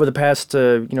over the past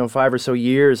 5 or so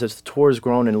years as the tour's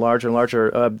grown and larger,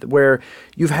 where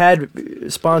you've had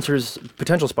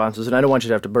potential sponsors, and I don't want you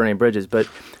to have to burn any bridges, but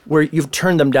where you've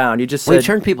turned them down. You just said, we've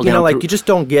turned people down. You just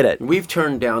don't get it. We've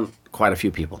turned down quite a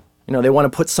few people. They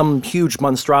want to put some huge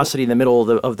monstrosity in the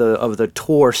middle of the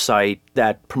tour site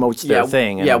that promotes their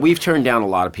thing. Yeah, we've turned down a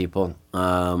lot of people.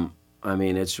 I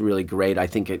mean, it's really great. I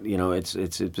think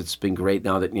it's been great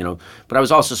now that But I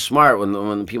was also smart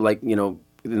when people in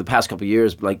the past couple of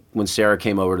years, like when Sarah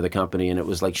came over to the company, and it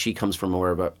was like she comes from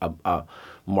more of a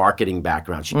marketing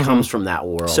background. She comes from that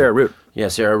world. Sarah Root. Yeah,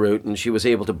 Sarah Root, and she was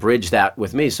able to bridge that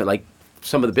with me. So like.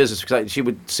 Some of the business, because she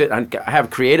would sit, I have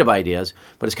creative ideas,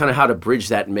 but it's kind of how to bridge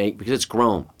that because it's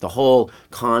grown. The whole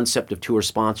concept of tour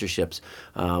sponsorships,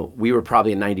 we were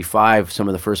probably in '95 some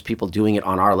of the first people doing it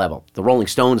on our level. The Rolling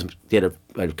Stones did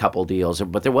a couple deals,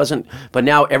 but there wasn't. But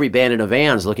now every band in a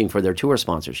van's looking for their tour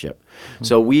sponsorship. Mm-hmm.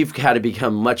 So we've had to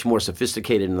become much more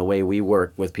sophisticated in the way we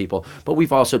work with people. But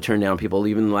we've also turned down people.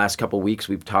 Even in the last couple of weeks,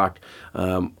 we've talked.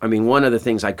 I mean, one of the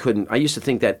things I used to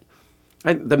think that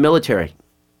the military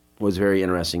was very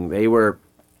interesting.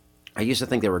 I used to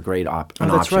think they were a great option.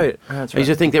 That's right. I used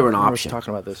to think they were an option. I was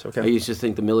talking about this. Okay. I used to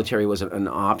think the military was an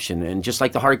option, and just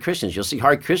like the Hare Krishnas, you'll see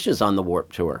Hare Krishnas on the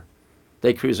Warped Tour.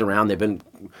 They cruise around. They've been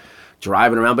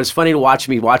driving around, but it's funny to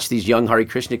watch these young Hare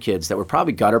Krishna kids that were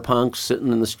probably gutter punks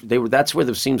sitting in the. That's where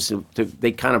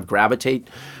they kind of gravitate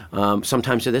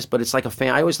sometimes to this. But it's like a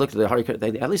fan. I always looked at the Hare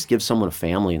Krishna. They at least give someone a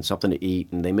family and something to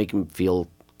eat, and they make them feel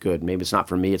good. Maybe it's not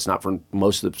for me. It's not for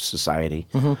most of the society.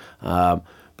 Mm-hmm.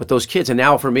 But those kids, and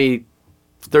now for me,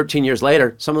 13 years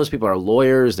later, some of those people are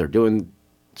lawyers. They're doing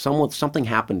something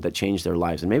happened that changed their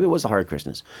lives, and maybe it was the Hare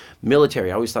Krishnas.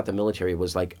 Military. I always thought the military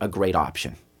was like a great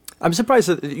option. I'm surprised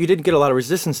that you didn't get a lot of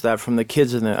resistance to that from the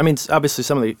kids I mean, obviously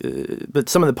some of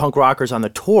the punk rockers on the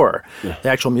tour, the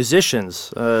actual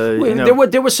musicians.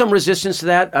 There was some resistance to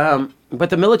that, but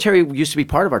the military used to be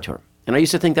part of our tour, and I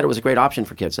used to think that it was a great option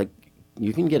for kids. Like,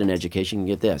 you can get an education, you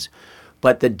can get this.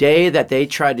 But the day that they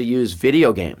tried to use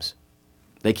video games,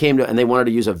 they came to and they wanted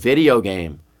to use a video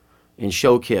game and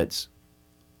show kids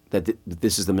that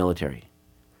this is the military.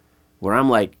 Where I'm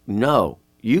like, no,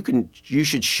 you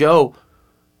should show,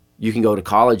 you can go to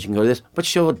college, you can go to this, but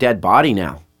show a dead body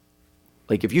now.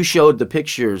 Like if you showed the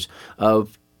pictures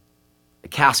of a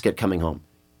casket coming home,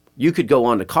 you could go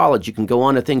on to college, you can go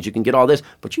on to things, you can get all this,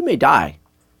 but you may die.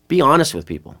 Be honest with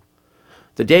people.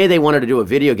 The day they wanted to do a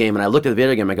video game, and I looked at the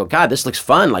video game, I go, God, this looks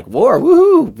fun, like war,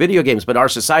 woohoo, video games. But our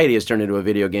society has turned into a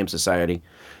video game society.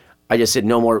 I just said,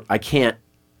 no more, I can't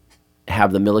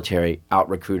have the military out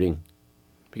recruiting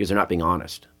because they're not being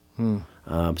honest.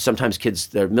 Sometimes kids,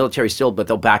 they're military still, but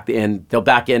they'll back in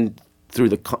through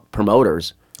the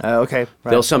promoters. Okay.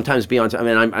 Right. They'll sometimes be on. I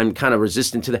mean, I'm kind of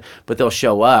resistant to that, but they'll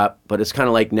show up. But it's kind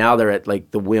of like now they're at like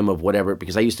the whim of whatever.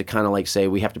 Because I used to kind of like say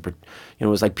we have to, it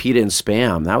was like PETA and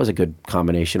Spam. That was a good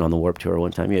combination on the Warped Tour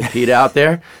one time. You had PETA out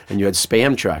there, and you had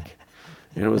Spam Truck.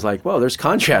 And it was like, whoa, there's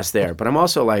contrast there. But I'm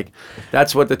also like,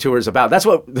 that's what the tour is about. That's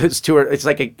what this tour, it's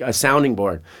like a sounding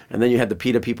board. And then you had the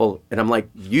PETA people, and I'm like,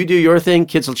 you do your thing,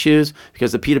 kids will choose,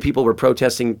 because the PETA people were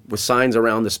protesting with signs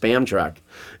around the Spam Truck.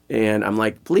 And I'm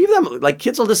like, leave them, like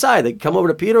kids will decide. They can come over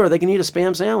to PETA or they can eat a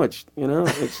Spam sandwich.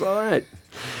 It's all right.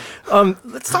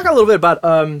 Let's talk a little bit about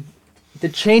the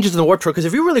changes in the Warped Tour, because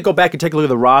if you really go back and take a look at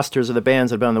the rosters of the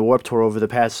bands that have been on the Warped Tour over the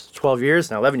past 12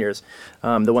 years, now 11 years,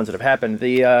 the ones that have happened,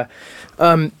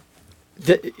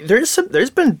 there's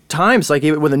been times like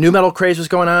even when the new metal craze was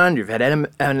going on, you've had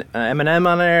Eminem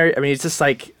on there. I mean, it's just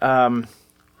like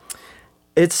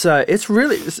it's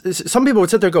really, some people would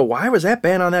sit there and go, why was that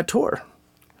band on that tour?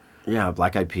 Yeah,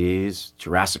 Black Eyed Peas,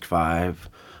 Jurassic 5.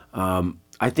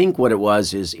 I think what it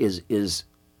was is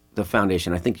the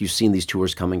foundation. I think you've seen these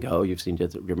tours come and go. You've seen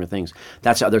different things.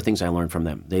 That's other things I learned from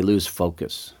them. They lose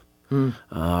focus. There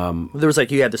was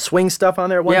like you had the swing stuff on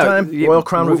there at one time. Royal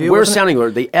Crown Review. We're sounding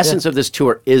board. The essence of this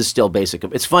tour is still basic.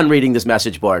 It's fun reading this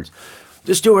message boards.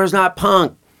 This tour is not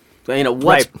punk.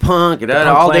 what's Right. punk and Punk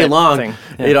all day Planet long. thing.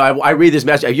 Yeah. I read this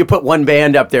message. You put one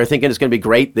band up there thinking it's going to be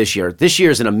great this year. This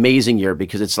year is an amazing year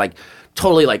because it's like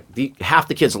totally like half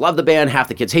the kids love the band, half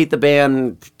the kids hate the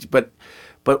band, but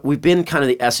we've been kind of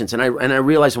the essence. And I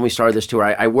realized when we started this tour,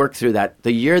 I worked through that.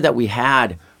 The year that we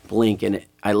had Blink and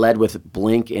I led with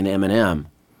Blink and Eminem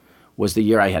was the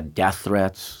year I had death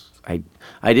threats.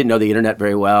 I didn't know the internet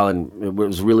very well, and it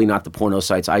was really not the porno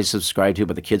sites I subscribed to,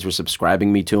 but the kids were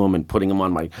subscribing me to them and putting them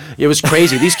on my... It was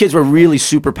crazy. These kids were really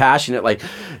super passionate, like,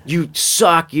 you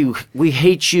suck, we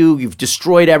hate you, you've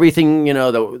destroyed everything,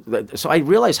 so I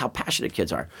realized how passionate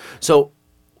kids are. So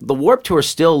the Warped Tour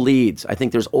still leads. I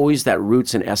think there's always that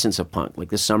roots and essence of punk. Like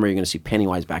this summer, you're going to see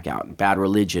Pennywise back out, and Bad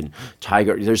Religion,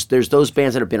 Tiger. There's those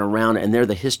bands that have been around, and they're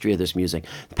the history of this music.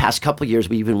 The past couple of years,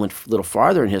 we even went a little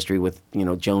farther in history with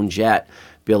Joan Jett,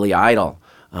 Billy Idol.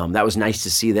 That was nice to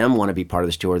see them want to be part of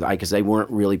this tour because they weren't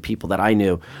really people that I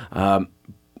knew.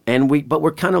 But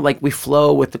we're kind of like, we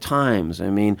flow with the times. I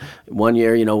mean, one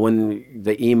year, when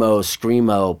the emo,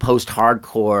 screamo,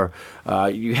 post-hardcore,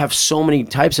 you have so many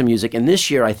types of music. And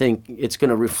this year, I think it's going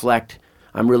to reflect,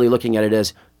 I'm really looking at it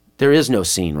as, there is no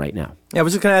scene right now. Yeah, I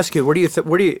was just going to ask you, where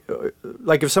do you,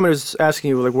 like if somebody was asking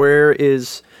you, like, where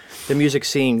is the music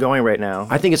scene going right now?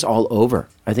 I think it's all over.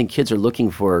 I think kids are looking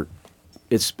for,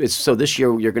 it's so this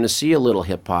year, you're going to see a little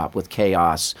hip-hop with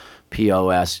Chaos,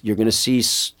 POS. You're going to see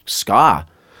ska.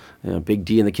 Big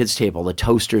D and the Kids Table, the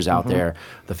Toasters out there,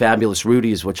 the Fabulous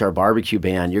Rudies, which are a barbecue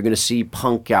band. You're going to see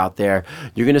punk out there.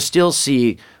 You're going to still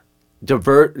see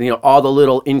all the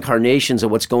little incarnations of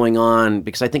what's going on,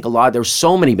 because I think there's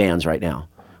so many bands right now.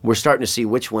 We're starting to see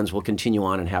which ones will continue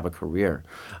on and have a career.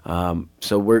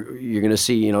 So you're going to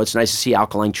see, it's nice to see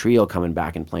Alkaline Trio coming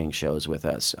back and playing shows with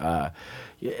us.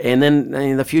 And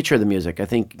then the future of the music, I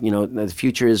think, the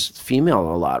future is female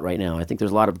a lot right now. I think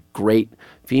there's a lot of great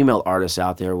female artists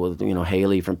out there with,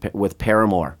 Haley with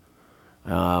Paramore.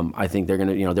 I think they're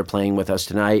going to, they're playing with us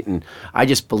tonight. And I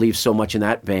just believe so much in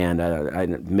that band.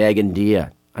 Meg and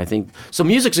Dia. I think, so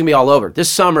music's going to be all over. This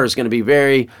summer is going to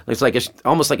be it's like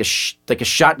almost like a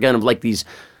shotgun of like these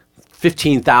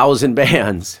 15,000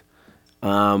 bands. We're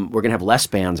going to have less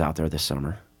bands out there this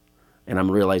summer. And I'm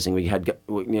realizing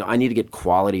I need to get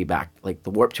quality back. Like the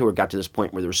Warped Tour got to this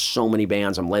point where there's so many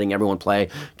bands. I'm letting everyone play.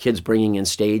 Kids bringing in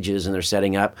stages and they're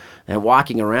setting up and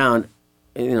walking around.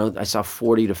 I saw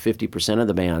 40 to 50% of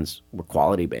the bands were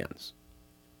quality bands.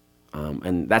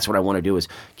 And that's what I want to do is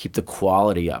keep the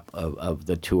quality up of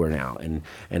the tour now and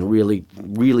really,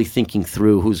 really thinking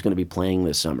through who's going to be playing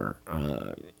this summer.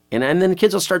 And then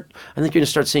kids will start, I think you're going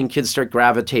to start seeing kids start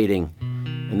gravitating.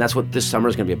 And that's what this summer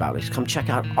is going to be about. Is come check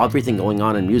out everything going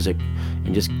on in music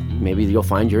and just maybe you'll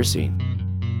find your scene.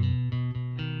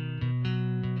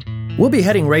 We'll be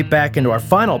heading right back into our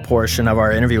final portion of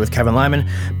our interview with Kevin Lyman,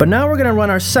 but now we're going to run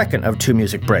our second of 2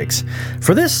 music breaks.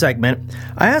 For this segment,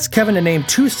 I asked Kevin to name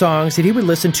 2 songs that he would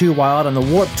listen to while out on the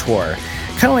Warped Tour.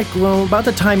 Kind of like about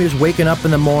the time he was waking up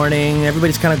in the morning,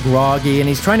 everybody's kind of groggy, and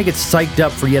he's trying to get psyched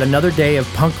up for yet another day of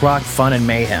punk rock fun and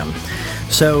mayhem.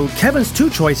 So Kevin's 2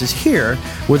 choices here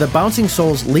were the Bouncing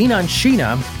Souls' Lean on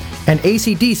Sheena and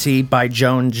AC/DC by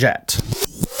Joan Jett.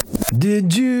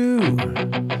 Did you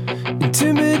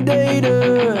intimidate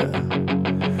her?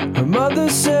 Her mother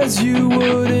says you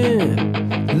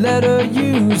wouldn't let her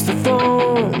use the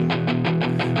phone.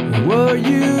 Were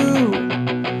you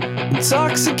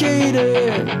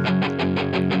intoxicated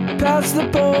past the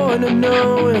point of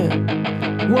knowing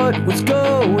what was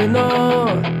going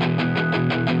on?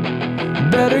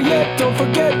 Better yet, don't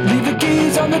forget, leave the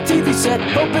keys on the TV set.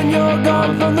 Hoping you're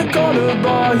gone from the corner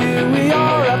bar. Here we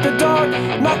are after dark,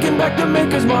 knocking back the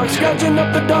maker's mark, scratching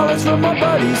up the dollars from my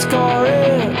buddy's car.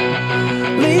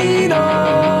 And lean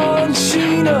on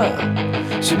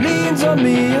Sheena, she leans on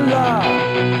me a lot.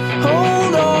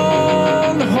 Hold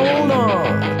on, hold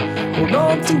on, hold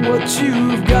on to what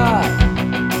you've got.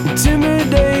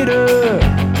 Intimidator,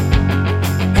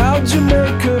 how'd you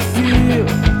make her feel?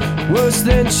 Worse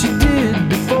than she did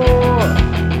before.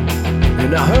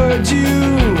 And I heard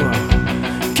you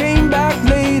came back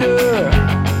later,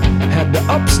 had the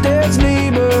upstairs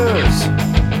neighbors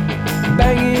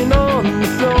banging on the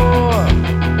floor.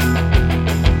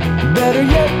 Better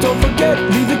yet, don't forget,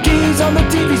 leave the keys on the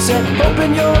TV set.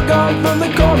 Hoping you're gone from the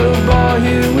corner bar.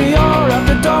 Here we are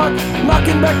after dark,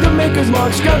 knocking back the maker's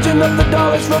mark, scratching up the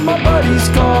dollars from my buddy's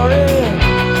car.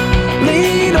 And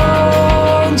lean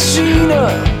on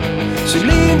Sheena, she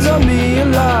leans on me a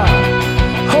lot.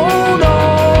 Hold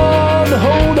on,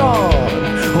 hold on,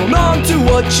 hold on to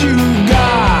what you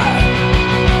got.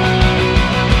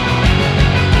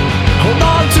 Hold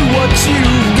on to what you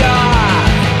got.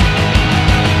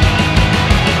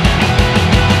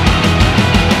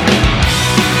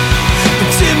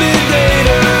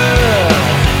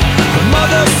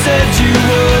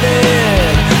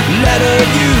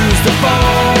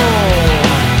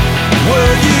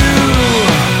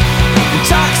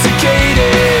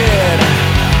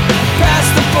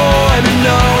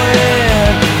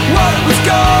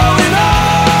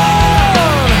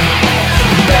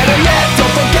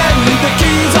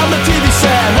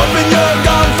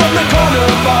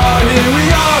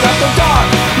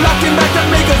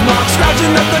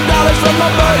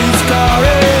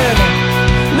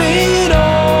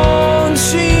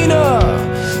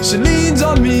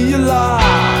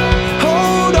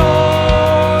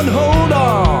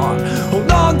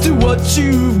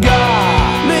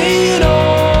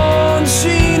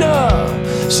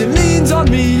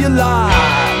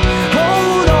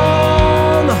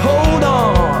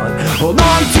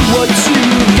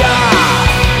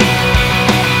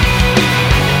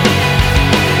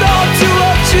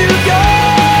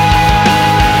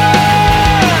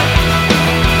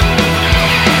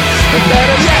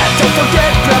 Don't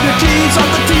forget, grab your keys off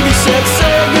the TV set.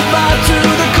 Say goodbye to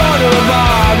the corner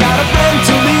bar. Not a friend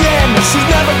till the end. She's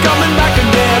never coming back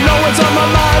again. No one's on my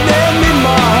mind and in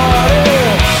my heart.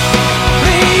 Yeah.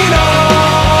 Lean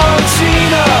on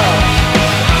Sheena.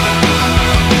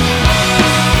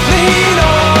 Lean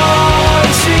on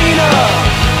Sheena.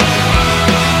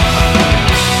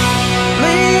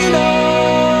 Lean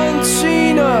on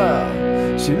Sheena.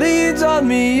 She leans on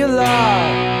me a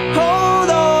lot. Hold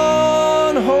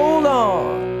on, hold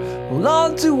on. Hold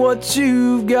on to what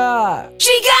you've got.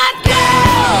 She got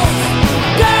girls,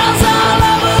 girls all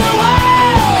over the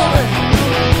world.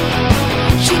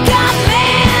 She got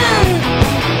men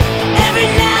every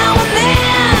now and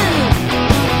then,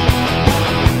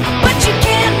 but you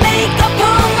can't make up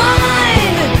her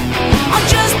mind on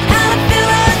just how to fill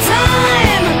her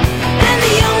time, and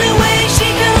the only way she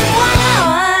can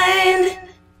unwind.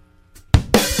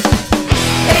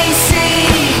 AC,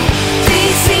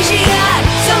 DC, she got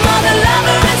some other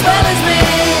lover as well as me.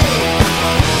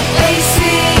 AC,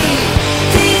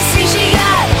 DC, she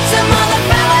got some other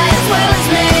fella as well as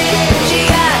me. She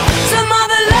got some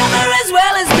other lover as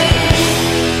well as me.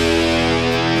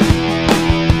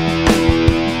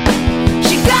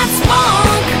 She got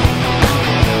spunk,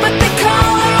 but they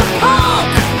call her a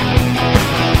punk.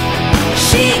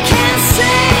 She can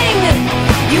sing,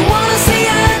 you wanna see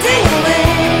her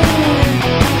ding-a-ling.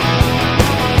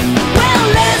 Well,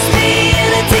 let's be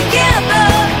in it together.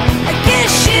 I guess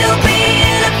she'll be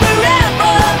in it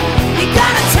forever. You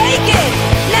gotta take it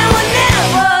now or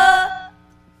never.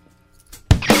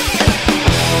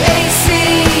 AC,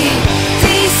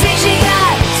 DC, she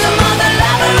got some other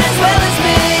lover as well as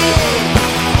me.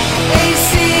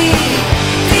 AC,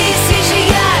 DC, she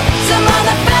got some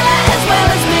other fella as well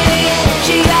as me.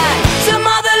 She got some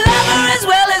other lover as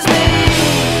well as me.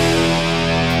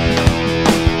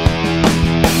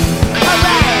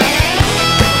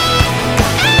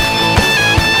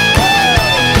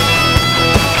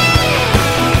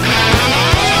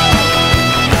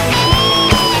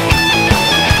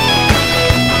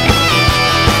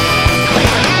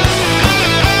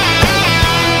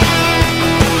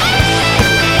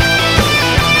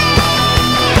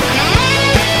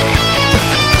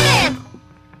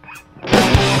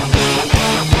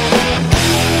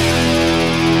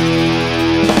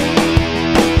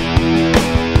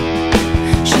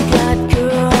 She got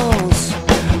girls,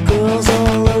 girls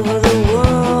all over the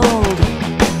world.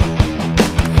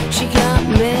 She got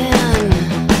men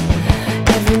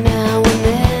every now and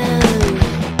then,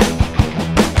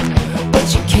 but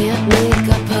you can't make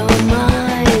up her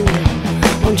mind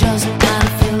on just how to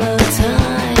fill her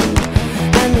time,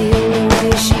 and the only way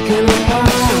she can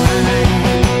unwind.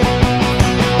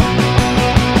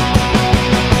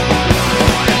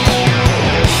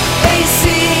 AC,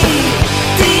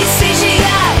 DC, she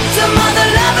got some other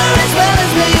lover as well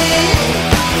as me.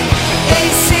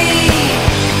 AC,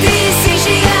 DC,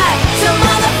 she got some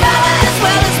other fella as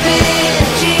well as me.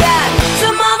 She got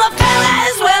some other fella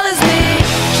as well as me.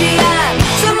 She got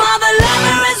some other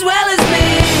lover as well as me.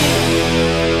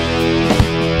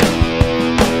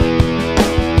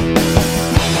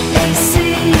 AC,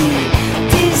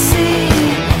 DC,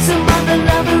 some other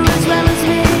lover as well as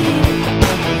me.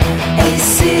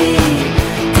 AC,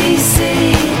 DC,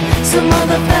 some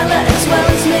other fella as well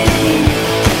as me.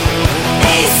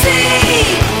 AC,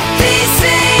 DC,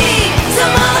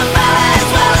 some other fella as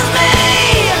well as me.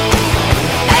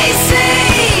 AC,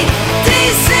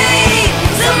 DC,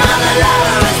 some other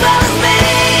lover as well as me.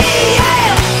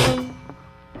 Yeah.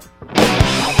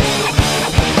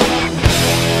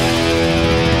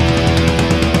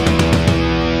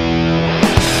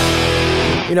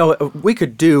 You know, we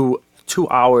could do 2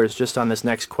 hours just on this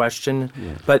next question,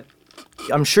 but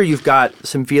I'm sure you've got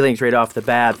some feelings right off the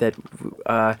bat that,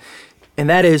 and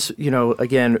that is, you know,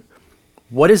 again,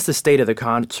 what is the state of the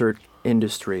concert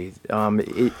industry?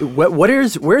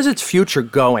 Where's its future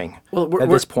going at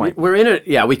this point? We're in it.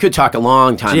 Yeah, we could talk a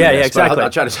long time. Yeah, on yeah, this, but exactly.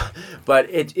 I'll try to. But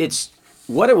it's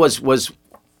what it was.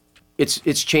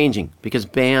 It's changing because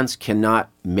bands cannot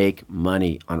make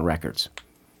money on records,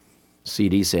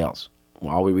 CD sales.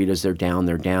 All we read is they're down.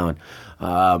 They're down.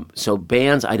 So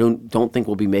bands, I don't think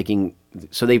will be making.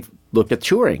 So they've looked at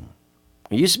touring.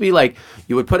 It used to be like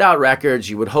you would put out records,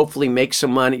 you would hopefully make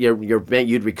some money.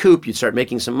 You'd recoup, you'd start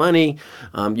making some money.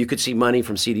 You could see money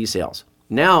from CD sales.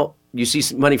 Now you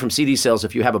see money from CD sales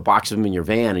if you have a box of them in your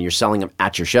van and you're selling them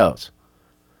at your shows.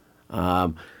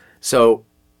 So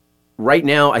right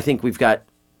now, I think we've got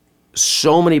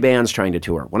so many bands trying to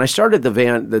tour. When I started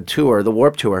the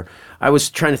Warped Tour, I was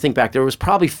trying to think back. There was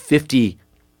probably 50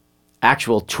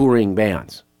 actual touring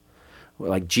bands.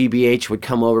 like GBH would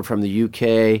come over from the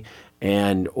UK,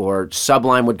 or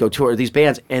Sublime would go tour these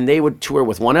bands, and they would tour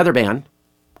with one other band.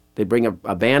 They'd bring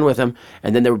a band with them,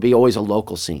 and then there would be always a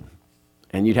local scene.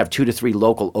 And you'd have 2 to 3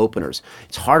 local openers.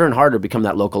 It's harder and harder to become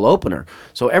that local opener.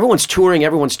 So everyone's touring.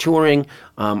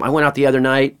 I went out the other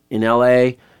night in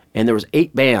LA, and there was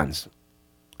 8 bands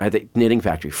at the Knitting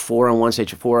Factory, 4 on one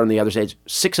stage, 4 on the other stage.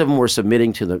 6 of them were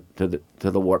submitting to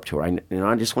the Warped Tour.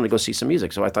 I just want to go see some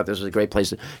music. So I thought this was a great place,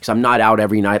 because I'm not out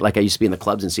every night like I used to be in the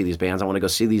clubs and see these bands. I want to go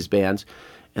see these bands.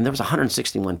 And there was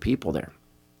 161 people there,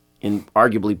 in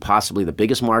arguably possibly the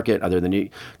biggest market other than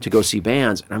to go see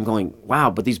bands. And I'm going, wow,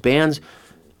 but these bands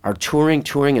are touring,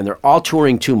 and they're all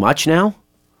touring too much now.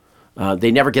 They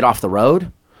never get off the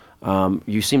road.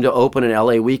 You seem to open an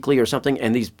LA Weekly or something,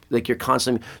 and you're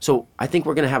constantly. So I think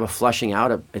we're going to have a flushing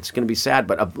out of. It's going to be sad,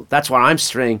 but that's why I'm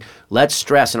saying let's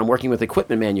stress. And I'm working with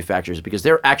equipment manufacturers, because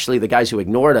they're actually the guys who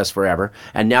ignored us forever,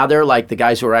 and now they're like the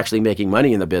guys who are actually making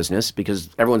money in the business,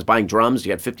 because everyone's buying drums.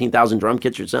 You got 15,000 drum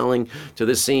kits you're selling to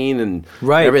this scene and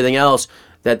everything else.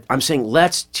 That I'm saying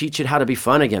let's teach it how to be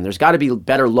fun again. There's got to be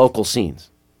better local scenes.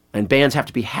 And bands have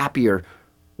to be happier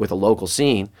with a local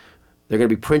scene. They're going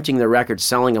to be printing their records,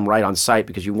 selling them right on site,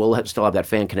 because you will still have that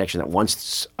fan connection that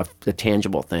wants a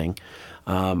tangible thing.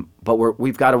 But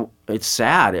we've got to. It's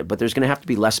sad, but there's going to have to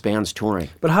be less bands touring.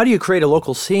 But how do you create a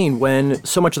local scene when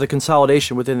so much of the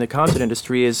consolidation within the concert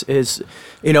industry is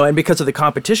and because of the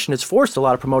competition, it's forced a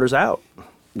lot of promoters out?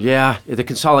 Yeah, the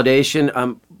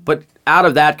consolidation. But out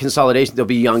of that consolidation, there'll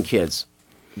be young kids.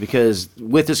 Because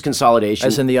with this consolidation...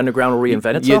 As in the underground will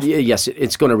reinvent itself? Yes,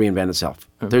 it's going to reinvent itself.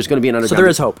 There's going to be an underground... So there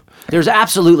is hope. There's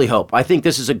absolutely hope. I think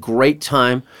this is a great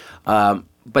time, but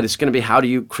it's going to be, how do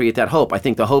you create that hope? I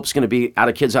think the hope's going to be out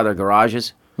of kids out of their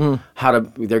garages. They're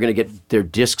going to get their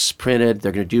discs printed.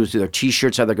 They're going to do their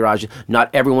T-shirts out of their garages.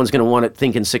 Not everyone's going to want to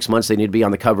think in 6 months they need to be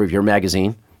on the cover of your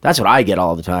magazine. That's what I get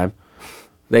all the time.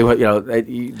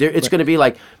 It's going to be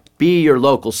like, be your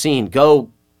local scene. Go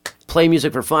play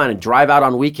music for fun and drive out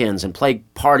on weekends and play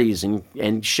parties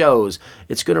and shows.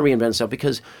 It's going to reinvent itself,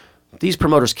 because these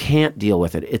promoters can't deal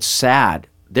with it. It's sad.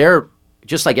 They're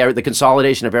just like the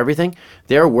consolidation of everything.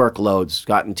 Their workload's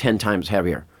gotten 10 times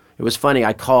heavier. It was funny.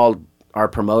 I called our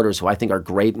promoters, who I think are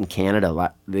great in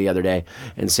Canada, the other day,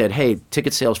 and said, hey,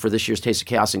 ticket sales for this year's Taste of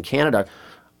Chaos in Canada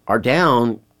are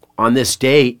down on this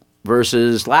date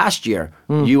versus last year.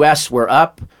 U.S. were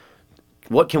up.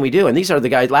 What can we do? And these are the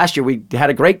guys. Last year we had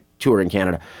a great tour in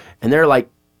Canada, and they're like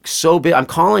so big. I'm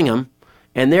calling them,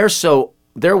 and their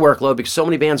workload, because so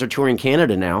many bands are touring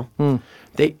Canada now.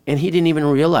 And he didn't even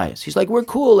realize. He's like, we're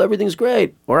cool, everything's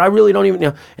great, or I really don't even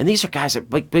know. And these are guys that,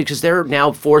 because they're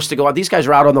now forced to go out. These guys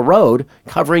are out on the road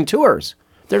covering tours.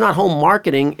 They're not home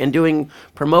marketing and doing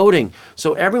promoting.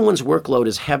 So everyone's workload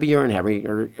is heavier and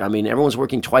heavier. I mean, everyone's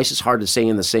working twice as hard to stay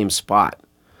in the same spot.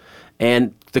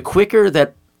 And the quicker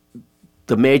that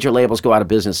the major labels go out of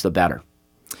business, the better.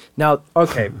 Now,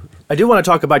 okay, I do want to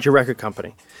talk about your record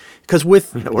company, because we're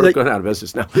going out of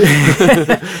business now.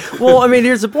 Well, I mean,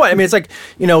 here's the point. I mean, it's like,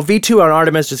 V2 on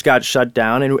Artemis just got shut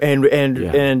down,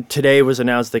 and today was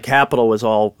announced the Capitol was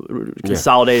all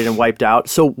consolidated and wiped out.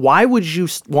 So why would you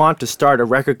want to start a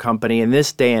record company in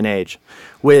this day and age,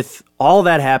 with all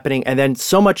that happening, and then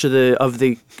so much of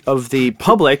the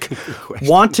public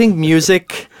wanting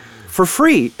music for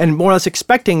free and more or less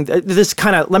expecting this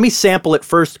kind of let me sample it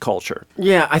first culture?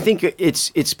 Yeah, I think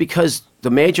it's because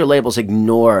the major labels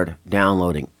ignored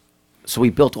downloading. So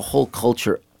we built a whole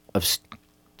culture of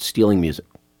stealing music.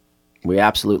 We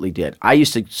absolutely did. I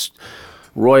used to,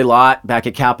 Roy Lott back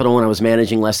at Capitol when I was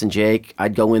managing Less Than Jake,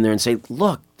 I'd go in there and say,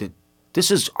 look,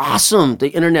 this is awesome, the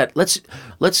internet.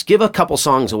 Let's give a couple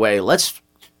songs away. Let's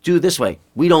do this way.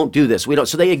 We don't do this. We don't.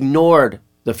 So they ignored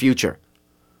the future.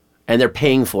 And they're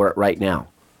paying for it right now.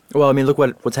 Well, I mean, look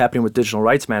what's happening with digital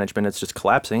rights management. It's just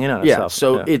collapsing in on itself.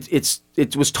 So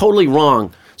it was totally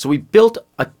wrong. So we built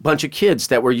a bunch of kids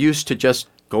that were used to just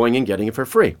going and getting it for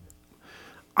free.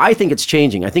 I think it's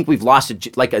changing. I think we've lost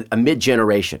a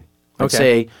mid-generation. I'd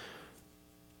say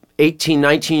 19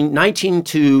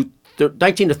 to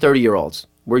 30-year-olds.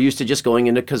 We're used to just going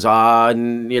into Kazaa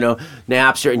and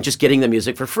Napster and just getting the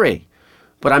music for free.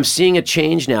 But I'm seeing a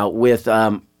change now with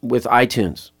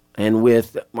iTunes. And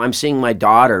I'm seeing my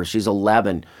daughter, she's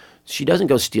 11. She doesn't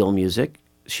go steal music.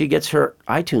 She gets her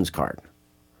iTunes card.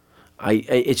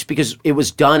 It's because it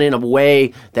was done in a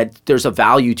way that there's a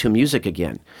value to music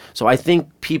again. So I think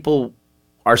people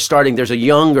are starting, there's a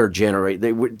younger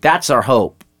generation. That's our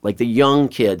hope. like the young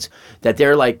kids, that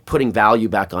they're like putting value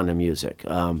back onto music.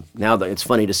 Now that it's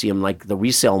funny to see them like the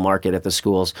resale market at the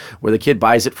schools where the kid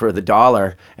buys it for the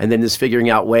 $1 and then is figuring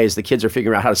out ways. The kids are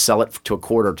figuring out how to sell it to a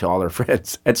quarter to all their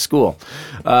friends at school.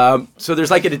 So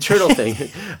there's like an eternal thing.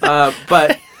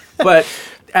 But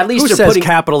at least Who they're says putting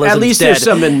capitalism's At least dead? there's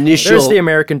some initial. There's the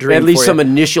American dream At least for some you.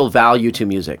 initial value to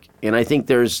music, and I think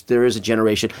there is a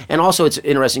generation, and also it's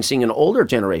interesting seeing an older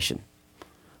generation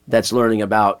that's learning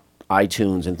about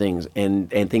iTunes and things,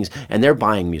 and they're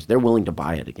buying music. They're willing to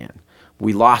buy it again.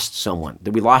 We lost someone.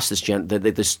 We lost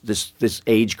this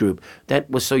age group that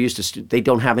was so used to. They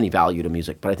don't have any value to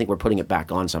music, but I think we're putting it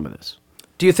back on some of this.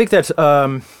 Do you think that's?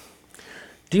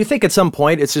 Do you think at some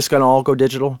point it's just going to all go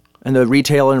digital in the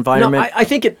retail environment? No, I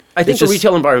think the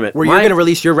retail environment where you're going to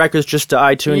release your records just to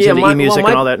iTunes and to e-music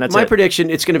and all that. And that's my it. prediction,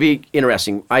 it's going to be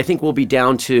interesting. I think we'll be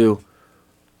down to.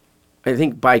 I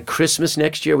think by Christmas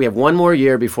next year, we have one more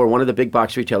year before one of the big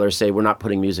box retailers say we're not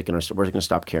putting music in our store. We're going to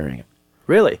stop carrying it.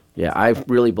 Really? Yeah, I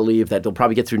really believe that they'll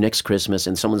probably get through next Christmas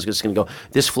and someone's just going to go,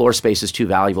 this floor space is too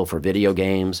valuable for video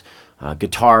games,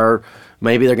 guitar.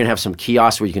 Maybe they're going to have some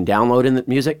kiosks where you can download in the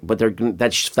music, but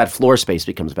that floor space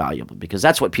becomes valuable because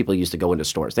that's what people used to go into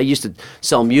stores. They used to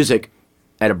sell music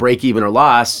at a break even or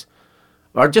loss,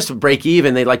 or just a break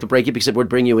even. They'd like to break it because it would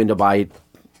bring you in to buy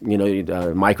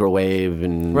microwave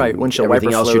and windshield everything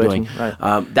wiper else fluid you're doing.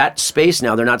 and- That space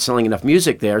now, they're not selling enough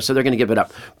music there, so they're going to give it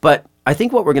up. But I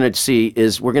think what we're going to see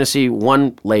is we're going to see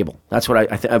one label. That's what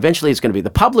I think. Eventually it's going to be.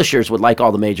 The publishers would like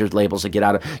all the major labels to get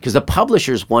out of, because the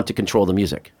publishers want to control the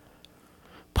music.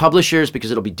 Publishers,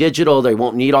 because it'll be digital, they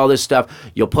won't need all this stuff.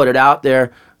 You'll put it out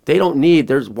there. They don't need,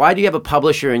 why do you have a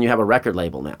publisher and you have a record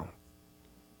label now?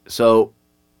 So,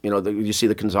 you see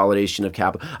the consolidation of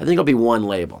capital. I think it'll be one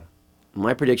label.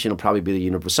 My prediction will probably be the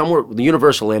Universal. The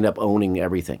Universal will end up owning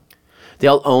everything.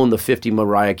 They'll own the 50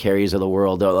 Mariah Careys of the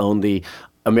world. They'll own the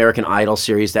American Idol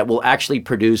series that will actually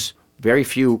produce very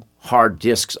few hard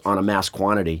discs on a mass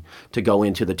quantity to go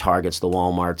into the Targets, the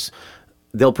Walmarts.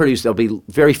 There'll be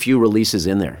very few releases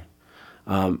in there.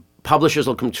 Publishers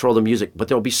will control the music, but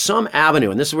there'll be some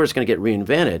avenue, and this is where it's going to get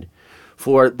reinvented,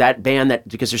 for that band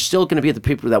because there's still going to be the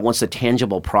people that wants the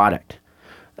tangible product.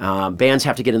 Bands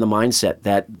have to get in the mindset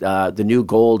that the new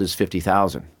gold is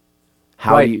 50,000.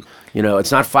 How Right. do you,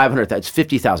 it's not 500,000, it's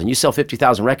 50,000. You sell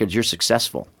 50,000 records, you're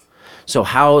successful. So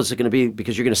how is it going to be?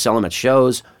 Because you're going to sell them at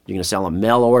shows, you're going to sell them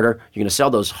mail order, you're going to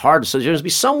sell those hard. So there's going to be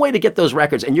some way to get those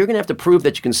records, and you're going to have to prove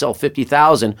that you can sell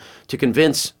 50,000 to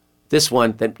convince this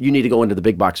one that you need to go into the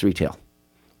big box retail,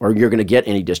 or you're going to get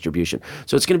any distribution.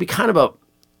 So it's going to be kind of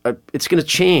it's going to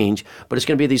change, but it's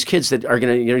going to be these kids that are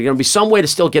going to, going to be some way to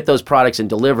still get those products and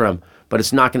deliver them, but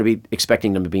it's not going to be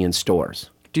expecting them to be in stores.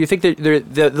 Do you think that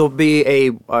there'll be a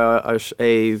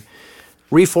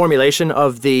reformulation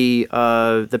of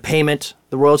the payment,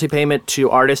 the royalty payment to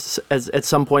artists at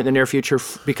some point in the near future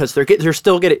because they're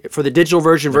still getting for the digital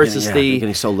version versus they're the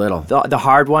getting so little. the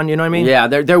hard one? You know what I mean? Yeah,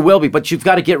 there will be, but you've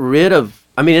got to get rid of.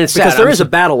 I mean, it's Because sad. there is a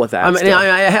battle with that. still.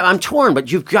 I'm torn,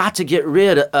 but you've got to get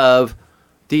rid of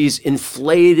these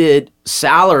inflated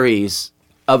salaries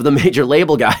of the major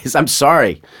label guys. I'm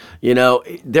sorry.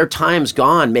 Their time's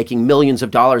gone making millions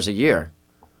of dollars a year.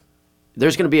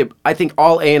 There's going to be I think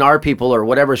all A&R people or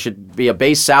whatever should be a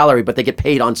base salary, but they get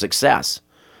paid on success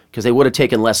because they would have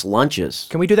taken less lunches.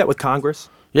 Can we do that with Congress?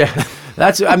 Yeah,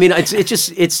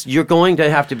 you're going to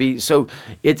have to be, so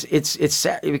it's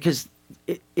sad because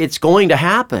it's going to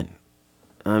happen.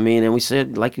 I mean, and we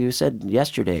said, like you said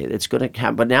yesterday, it's going to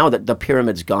happen. But now that the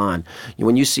pyramid's gone,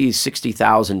 when you see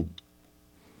 60,000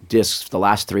 discs the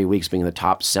last 3 weeks being the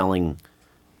top selling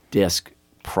disc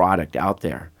product out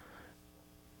there,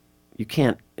 you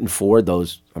can't afford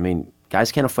those. I mean,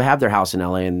 guys can't have their house in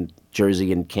LA and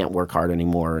Jersey and can't work hard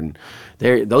anymore. And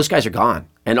those guys are gone.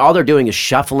 And all they're doing is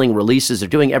shuffling releases. They're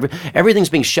doing everything's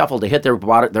being shuffled to hit their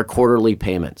quarterly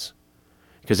payments.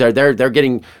 Because they're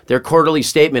getting their quarterly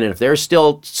statement, and if they're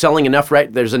still selling enough,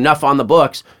 there's enough on the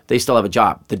books, they still have a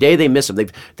job. The day they miss them,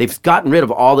 they've gotten rid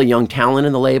of all the young talent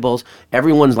in the labels.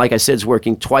 Everyone's, like I said, is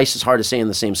working twice as hard to stay in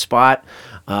the same spot.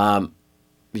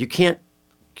 You can't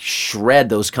shred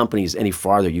those companies any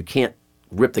farther. You can't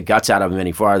rip the guts out of them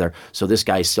any farther. So this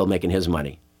guy's still making his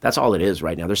money. That's all it is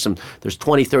right now. There's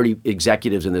 20, 30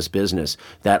 executives in this business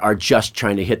that are just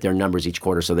trying to hit their numbers each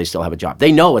quarter so they still have a job.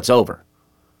 They know it's over.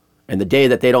 And the day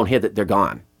that they don't hit it, they're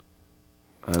gone.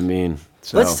 I mean,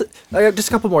 so. I have just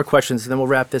a couple more questions, and then we'll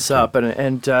wrap this up. I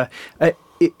want to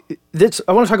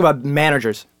talk about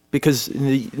managers because in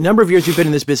the number of years you've been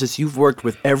in this business, you've worked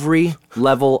with every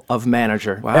level of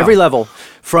manager. Wow. Every level,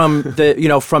 from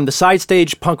the side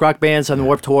stage punk rock bands on the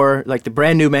Warped Tour, like the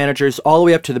brand new managers, all the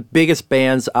way up to the biggest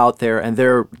bands out there, and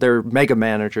they're mega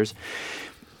managers.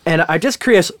 And I'm just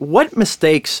curious, what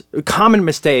common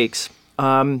mistakes,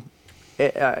 do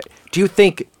you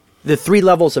think the three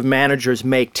levels of managers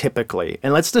make typically?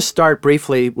 And let's just start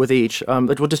briefly with each.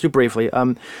 We'll just do briefly.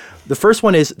 The first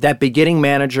one is that beginning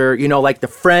manager, like the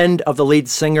friend of the lead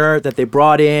singer that they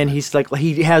brought in. He's like,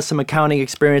 he has some accounting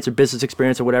experience or business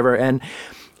experience or whatever. And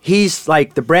he's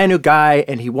like the brand new guy,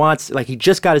 and he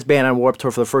just got his band on Warped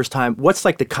Tour for the first time. What's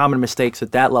like the common mistakes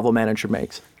that level manager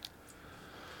makes?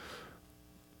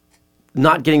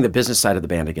 Not getting the business side of the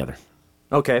band together.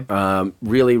 Okay.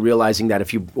 Really realizing that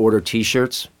if you order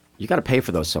T-shirts, you got to pay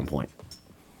for those at some point.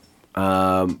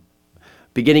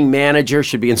 Beginning manager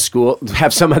should be in school,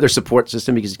 have some other support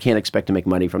system, because you can't expect to make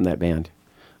money from that band.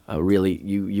 Really,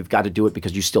 you've got to do it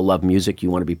because you still love music.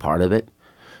 You want to be part of it.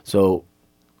 So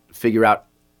figure out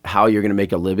how you're going to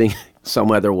make a living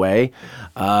some other way.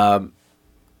 I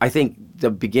think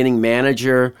the beginning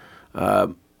manager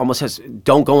almost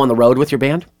don't go on the road with your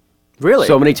band. Really?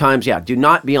 So many times, do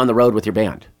not be on the road with your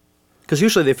band. Because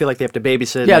usually they feel like they have to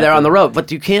babysit. Yeah, they're on the road,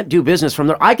 but you can't do business from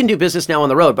there. I can do business now on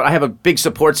the road, but I have a big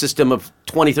support system of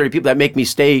 20, 30 people that make me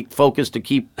stay focused to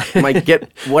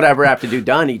get whatever I have to do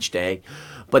done each day.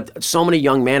 But so many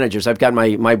young managers. I've got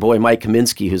my boy Mike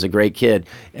Kaminsky, who's a great kid,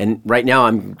 and right now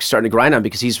I'm starting to grind on him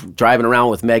because he's driving around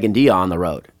with Meg and Dia on the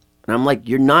road. And I'm like,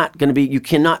 you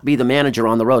cannot be the manager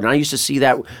on the road. And I used to see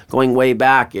that going way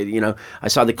back. I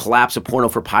saw the collapse of Porno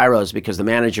for Pyros because the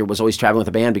manager was always traveling with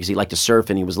the band because he liked to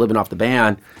surf and he was living off the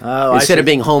band instead of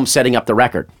being home setting up the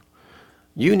record.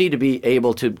 You need to be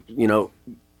able to,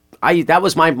 that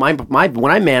was my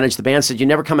when I managed the band, said, you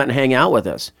never come out and hang out with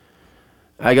us.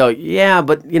 I go, yeah,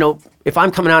 but if I'm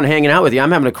coming out and hanging out with you,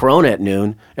 I'm having a Corona at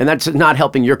noon, and that's not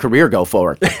helping your career go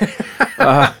forward.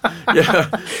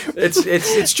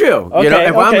 It's true.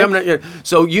 Okay,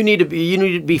 So you need to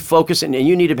be focused, and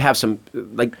you need to have some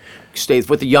stay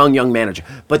with the young manager,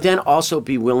 but then also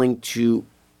be willing to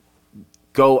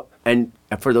go and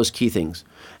for those key things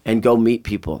and go meet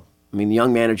people. I mean, the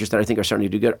young managers that I think are starting to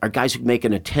do good are guys who make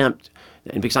an attempt.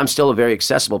 And because I'm still a very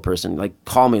accessible person,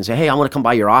 call me and say, hey, I want to come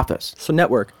by your office. So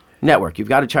network. You've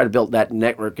got to try to build that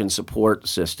network and support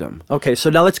system. Okay, so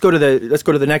now let's go to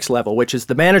the next level, which is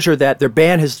the manager that their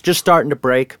band has just starting to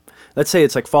break. Let's say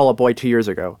it's like Fall Out Boy 2 years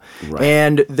ago, right.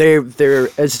 And they're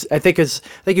as I think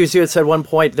you said at one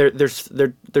point they're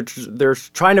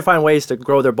trying to find ways to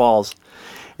grow their balls.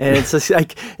 And it's just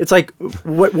like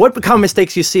what common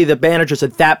mistakes you see the managers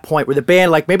at that point where the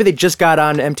band, like maybe they just got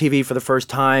on MTV for the first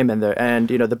time and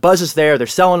the buzz is there, they're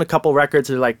selling a couple records,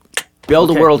 they're like,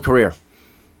 build a world career.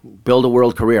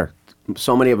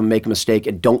 So many of them make a mistake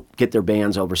and don't get their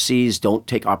bands overseas, don't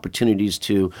take opportunities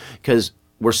because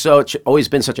we're always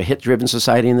been such a hit-driven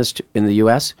society in the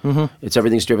U.S. Mm-hmm.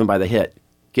 Everything's driven by the hit.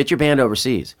 Get your band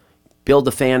overseas, build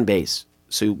the fan base.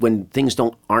 So when things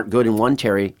aren't good in one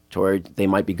territory, they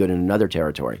might be good in another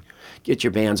territory. Get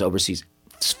your bands overseas.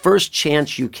 First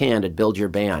chance you can to build your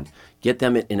band. Get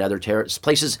them in other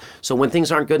places. So when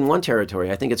things aren't good in one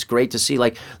territory, I think it's great to see.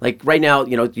 Like right now,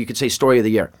 you could say Story of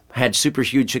the Year had super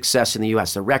huge success in the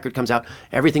U.S. The record comes out,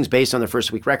 everything's based on their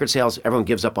first week record sales. Everyone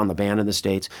gives up on the band in the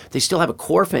States. They still have a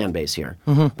core fan base here,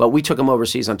 but we took them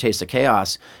overseas on Taste of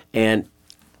Chaos, and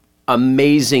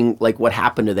amazing what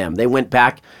happened to them. They went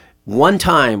back. One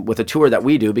time with a tour that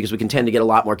we do, because we can tend to get a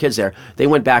lot more kids there, they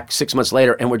went back 6 months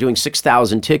later and we're doing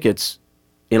 6,000 tickets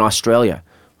in Australia,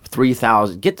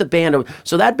 3,000. Get the band over.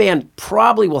 So that band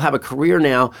probably will have a career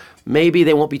now. Maybe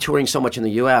they won't be touring so much in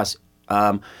the U.S.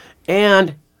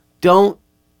 And don't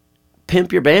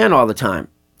pimp your band all the time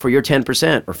for your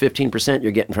 10% or 15%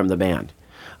 you're getting from the band.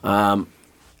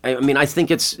 I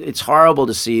think it's horrible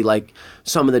to see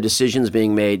some of the decisions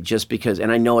being made just because,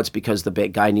 and I know it's because the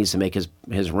guy needs to make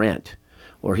his rent,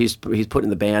 or he's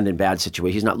putting the band in bad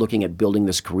situation. He's not looking at building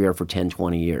this career for 10,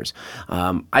 20 years.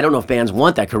 I don't know if bands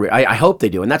want that career. I hope they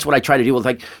do, and that's what I try to do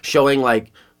with showing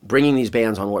bringing these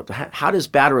bands on board. How does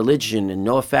Bad Religion and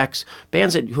No Effects,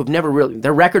 bands who've never really,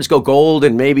 their records go gold,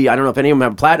 and maybe, I don't know if any of them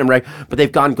have platinum, right? But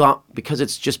they've gone because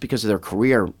it's just because of their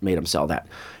career made them sell that.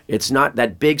 It's not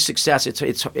that big success.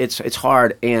 It's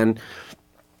hard, and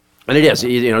it is,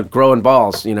 growing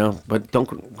balls, but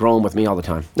don't grow them with me all the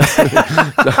time.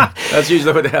 That's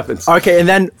usually what happens. Okay, and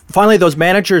then finally those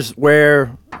managers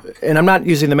and I'm not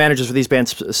using the managers for these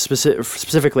bands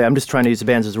specifically, I'm just trying to use the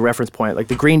bands as a reference point, like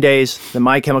the Green Days, the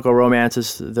My Chemical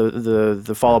Romances,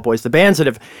 the Fall Out Boys, the bands that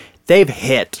have they've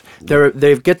hit.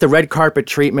 They get the red carpet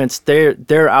treatments.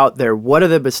 They're out there. What are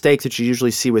the mistakes that you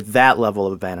usually see with that level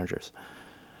of managers?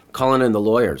 Calling in the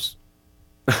lawyers.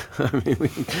 I mean,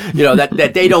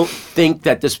 that they don't think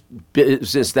that this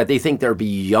business, that they think they're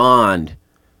beyond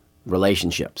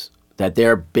relationships, that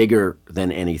they're bigger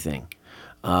than anything.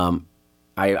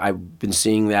 I've been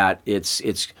seeing that. It's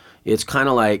kind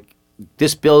of like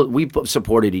this build. We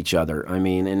supported each other. I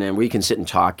mean, and then we can sit and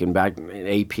talk and back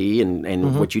AP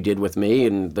and what you did with me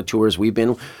and the tours we've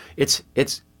been. It's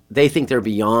they think they're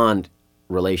beyond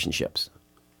relationships.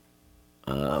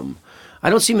 I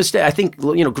don't see mistake. I think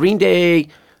Green Day,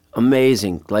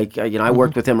 amazing. Like I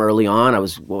worked with them early on.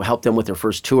 Helped them with their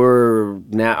first tour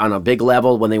on a big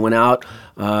level when they went out.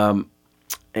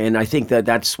 And I think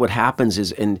that's what happens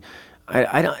is, and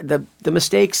I don't, the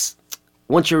mistakes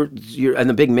once you're and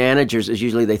the big managers is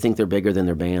usually they think they're bigger than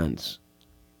their bands.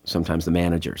 Sometimes the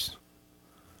managers.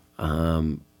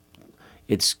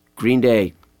 It's Green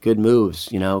Day, good moves,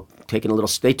 taking a little.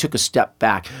 They took a step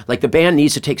back. Like the band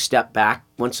needs to take a step back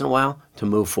once in a while to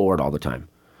move forward all the time.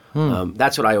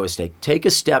 That's what I always say. Take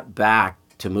a step back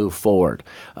to move forward.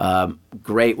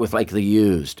 Great with like the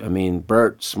Used. I mean,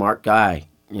 Bert, smart guy.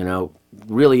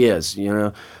 Really is.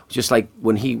 Just like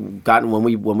when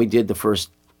we did the first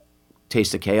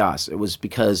Taste of Chaos, it was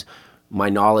because my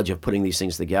knowledge of putting these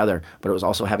things together, but it was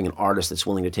also having an artist that's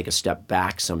willing to take a step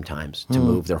back sometimes to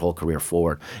move their whole career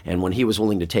forward. And when he was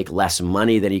willing to take less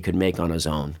money than he could make on his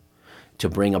own to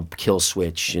bring a Kill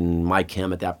Switch and My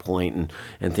Chem at that point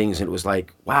and things, and it was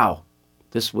like, wow,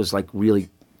 this was like really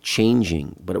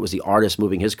changing, but it was the artist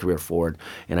moving his career forward.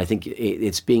 And I think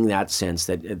it's being that sense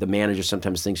that the manager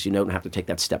sometimes thinks you don't have to take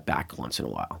that step back once in a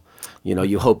while.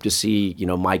 You hope to see,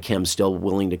 My Chem still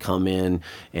willing to come in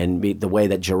and be the way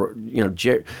that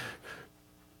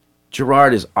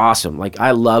Gerard is awesome. Like,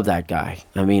 I love that guy.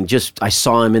 I mean, I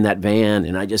saw him in that van,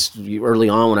 and early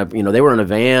on when they were in a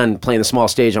van playing the small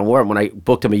stage on Warp when I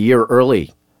booked him a year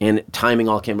early. And timing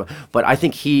all came, but I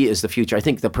think he is the future. I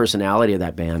think the personality of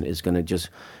that band is going to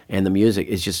and the music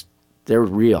is just, they're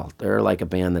real. They're like a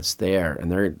band that's there,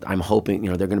 and I'm hoping,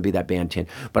 they're going to be that band 10.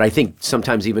 But I think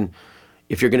sometimes even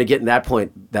if you're going to get in that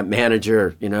point, that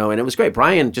manager, and it was great.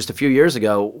 Brian, just a few years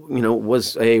ago,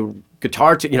 was a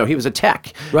guitar, he was a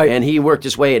tech, right? And he worked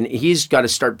his way, and he's got to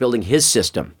start building his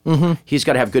system. He's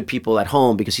got to have good people at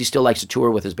home because he still likes to tour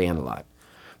with his band a lot.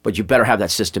 But you better have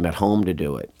that system at home to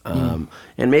do it. And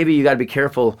maybe you got to be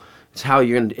careful. It's how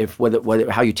you're going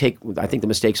how you take. I think the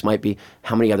mistakes might be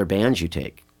how many other bands you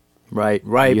take. Right.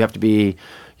 You have to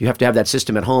have that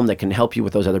system at home that can help you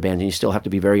with those other bands, and you still have to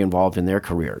be very involved in their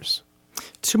careers.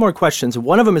 2 more questions.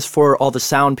 One of them is for all the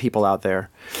sound people out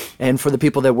there, and for the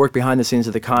people that work behind the scenes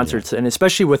of the concerts, and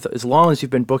especially with as long as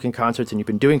you've been booking concerts and you've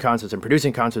been doing concerts and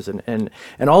producing concerts and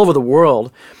all over the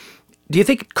world. Do you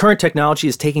think current technology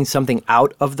is taking something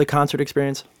out of the concert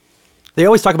experience? They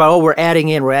always talk about, we're adding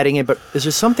in, but is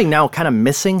there something now kind of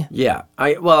missing? Yeah.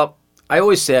 I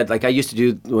always said, like I used to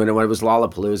do when it was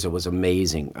Lollapalooza, it was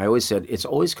amazing. I always said, it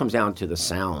always comes down to the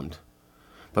sound.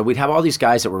 But we'd have all these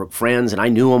guys that were friends, and I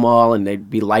knew them all, and they'd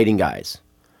be lighting guys.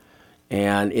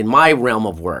 And in my realm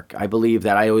of work, I believe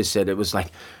that I always said it was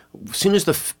like, as soon as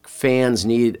the fans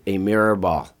need a mirror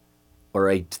ball or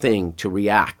a thing to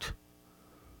react,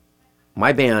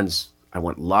 my bands, I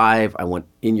want live, I want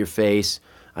in your face.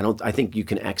 I think you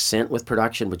can accent with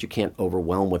production, but you can't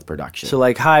overwhelm with production. So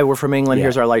like, hi, we're from England,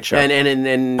 here's our light show.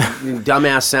 And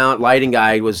dumbass sound lighting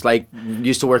guy was like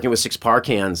used to working with 6 par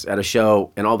cans at a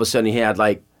show, and all of a sudden he had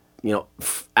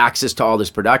access to all this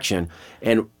production,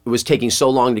 and it was taking so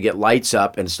long to get lights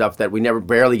up and stuff that we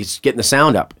barely getting the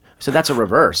sound up. So that's a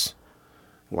reverse.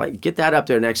 Like, get that up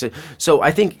there next. So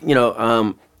I think,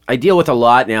 I deal with a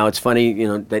lot now. It's funny,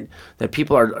 that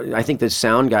people are. I think the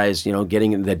sound guys,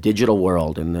 getting in the digital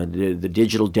world and the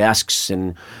digital desks,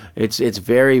 and it's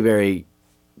very, very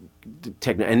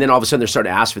technical. And then all of a sudden they're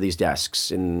starting to ask for these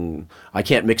desks, and I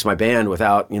can't mix my band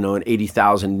without an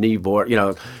 80,000 knee board,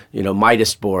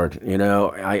 Midas board.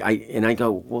 I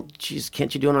go, well, geez,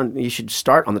 can't you do it on? You should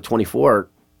start on the 24.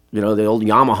 The old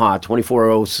Yamaha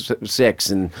 2406,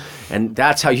 and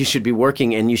that's how you should be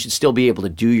working, and you should still be able to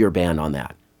do your band on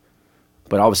that.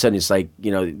 But all of a sudden, it's like,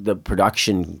 the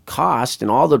production cost and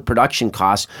all the production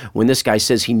costs, when this guy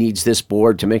says he needs this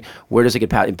board to make, where does it get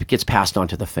passed? It gets passed on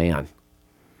to the fan.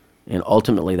 And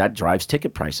ultimately, that drives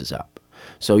ticket prices up.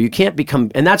 So you can't become,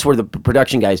 and that's where the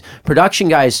production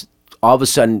guys all of a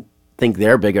sudden think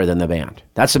they're bigger than the band.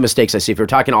 That's the mistakes I see. If you're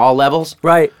talking all levels.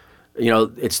 Right.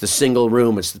 It's the single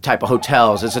room, it's the type of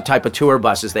hotels, it's the type of tour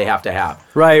buses they have to have.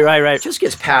 Right. It just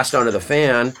gets passed on to the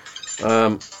fan.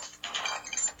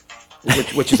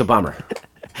 Which is a bummer.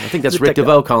 I think that's Rick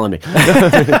DeVoe calling me.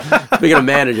 Speaking of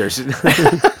managers.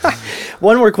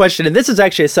 One more question, and this is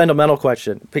actually a sentimental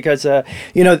question because,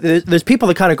 there's people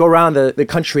that kind of go around the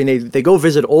country and they go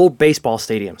visit old baseball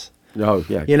stadiums. Oh,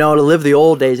 yeah. To live the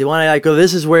old days. They want to go,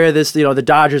 this is where the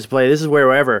Dodgers play, this is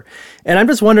wherever. And I'm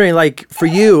just wondering, for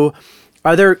you,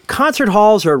 are there concert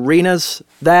halls or arenas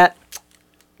that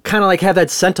kind of have that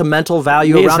sentimental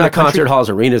value around it's the not country? concert halls,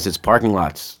 arenas, it's parking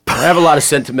lots. I have a lot of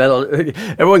sentimental.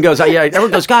 Everyone goes,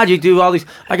 God, you do all these.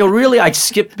 I go, really? I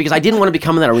skipped because I didn't want to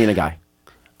become that arena guy.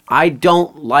 I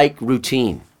don't like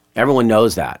routine. Everyone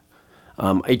knows that.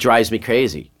 It drives me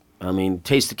crazy. I mean,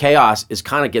 Taste of Chaos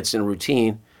kind of gets in a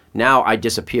routine. Now I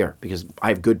disappear because I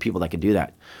have good people that can do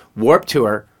that. Warped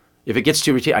Tour, if it gets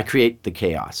too routine, I create the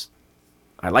chaos.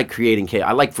 I like creating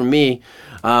chaos. For me,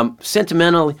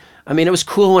 sentimentally, I mean, it was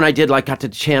cool when I got the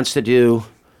chance to do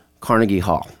Carnegie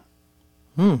Hall.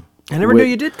 I never knew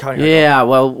you did Carnegie Hall. Yeah,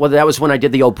 well, that was when I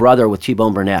did the old brother with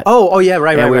T-Bone Burnett. Oh, yeah,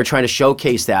 right. And we were trying to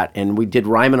showcase that, and we did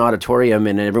Ryman Auditorium,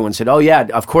 and everyone said, oh, yeah,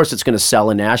 of course it's going to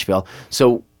sell in Nashville.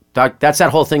 So that's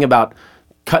that whole thing about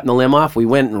cutting the limb off. We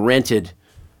went and rented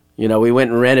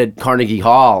Carnegie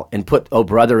Hall and put Oh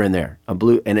Brother in there,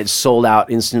 and it sold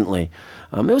out instantly.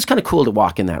 It was kind of cool to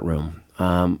walk in that room.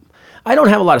 I don't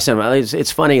have a lot of sentiment.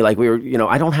 It's funny, I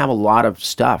don't have a lot of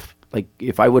stuff.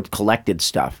 If I would collected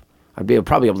stuff, I'd be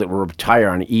probably able to retire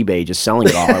on eBay just selling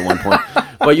it all at one point.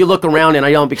 But you look around and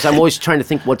I don't, because I'm always trying to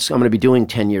think what I'm going to be doing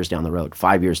 10 years down the road,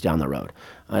 5 years down the road.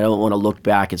 I don't want to look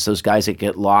back. It's those guys that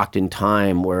get locked in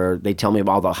time where they tell me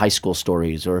about all the high school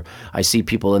stories, or I see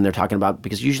people and they're talking about,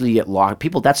 because usually you get locked.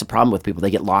 That's the problem with people. They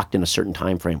get locked in a certain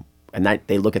time frame. And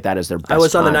they look at that as their best time. I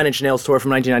was on the Nine Inch Nails tour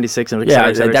from 1996. And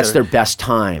that's their best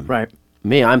time. Right.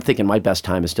 Me, I'm thinking my best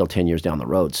time is still 10 years down the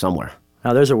road somewhere.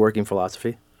 Now, there's a working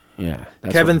philosophy. Yeah.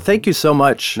 Kevin, thank you so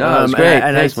much. No, it's great.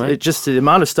 Thanks, Mike. Just the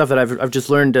amount of stuff that I've just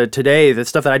learned today, the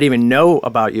stuff that I didn't even know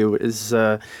about you is...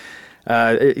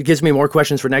 it gives me more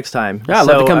questions for next time. Yeah, I'd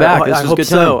love to come back. This was a good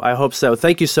time. I hope so.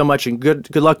 Thank you so much, and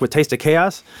good luck with Taste of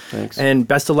Chaos. Thanks. And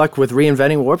best of luck with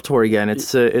reinventing Warped Tour again.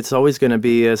 It's always going to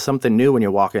be something new when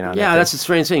you're walking on it. Yeah, that's the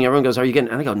strange thing. Everyone goes, are you getting...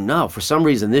 And I go, no. For some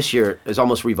reason, this year is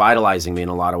almost revitalizing me in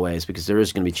a lot of ways, because there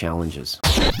is going to be challenges.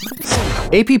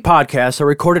 AP podcasts are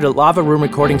recorded at Lava Room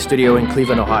Recording Studio in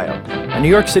Cleveland, Ohio, a New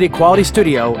York City quality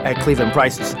studio at Cleveland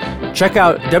prices. Check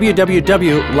out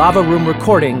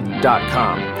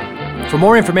www.lavaroomrecording.com. For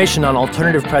more information on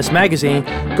Alternative Press Magazine,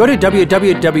 go to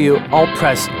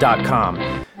www.altpress.com.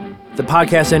 The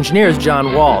podcast engineer is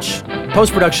John Walsh.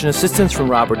 Post-production assistance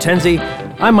from Rob Hortensi.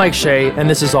 I'm Mike Shea, and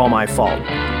this is all my fault.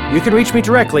 You can reach me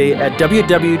directly at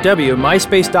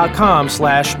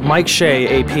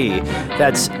www.myspace.com/MikeSheaAP.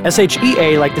 That's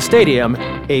SHEA like the stadium,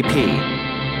 AP.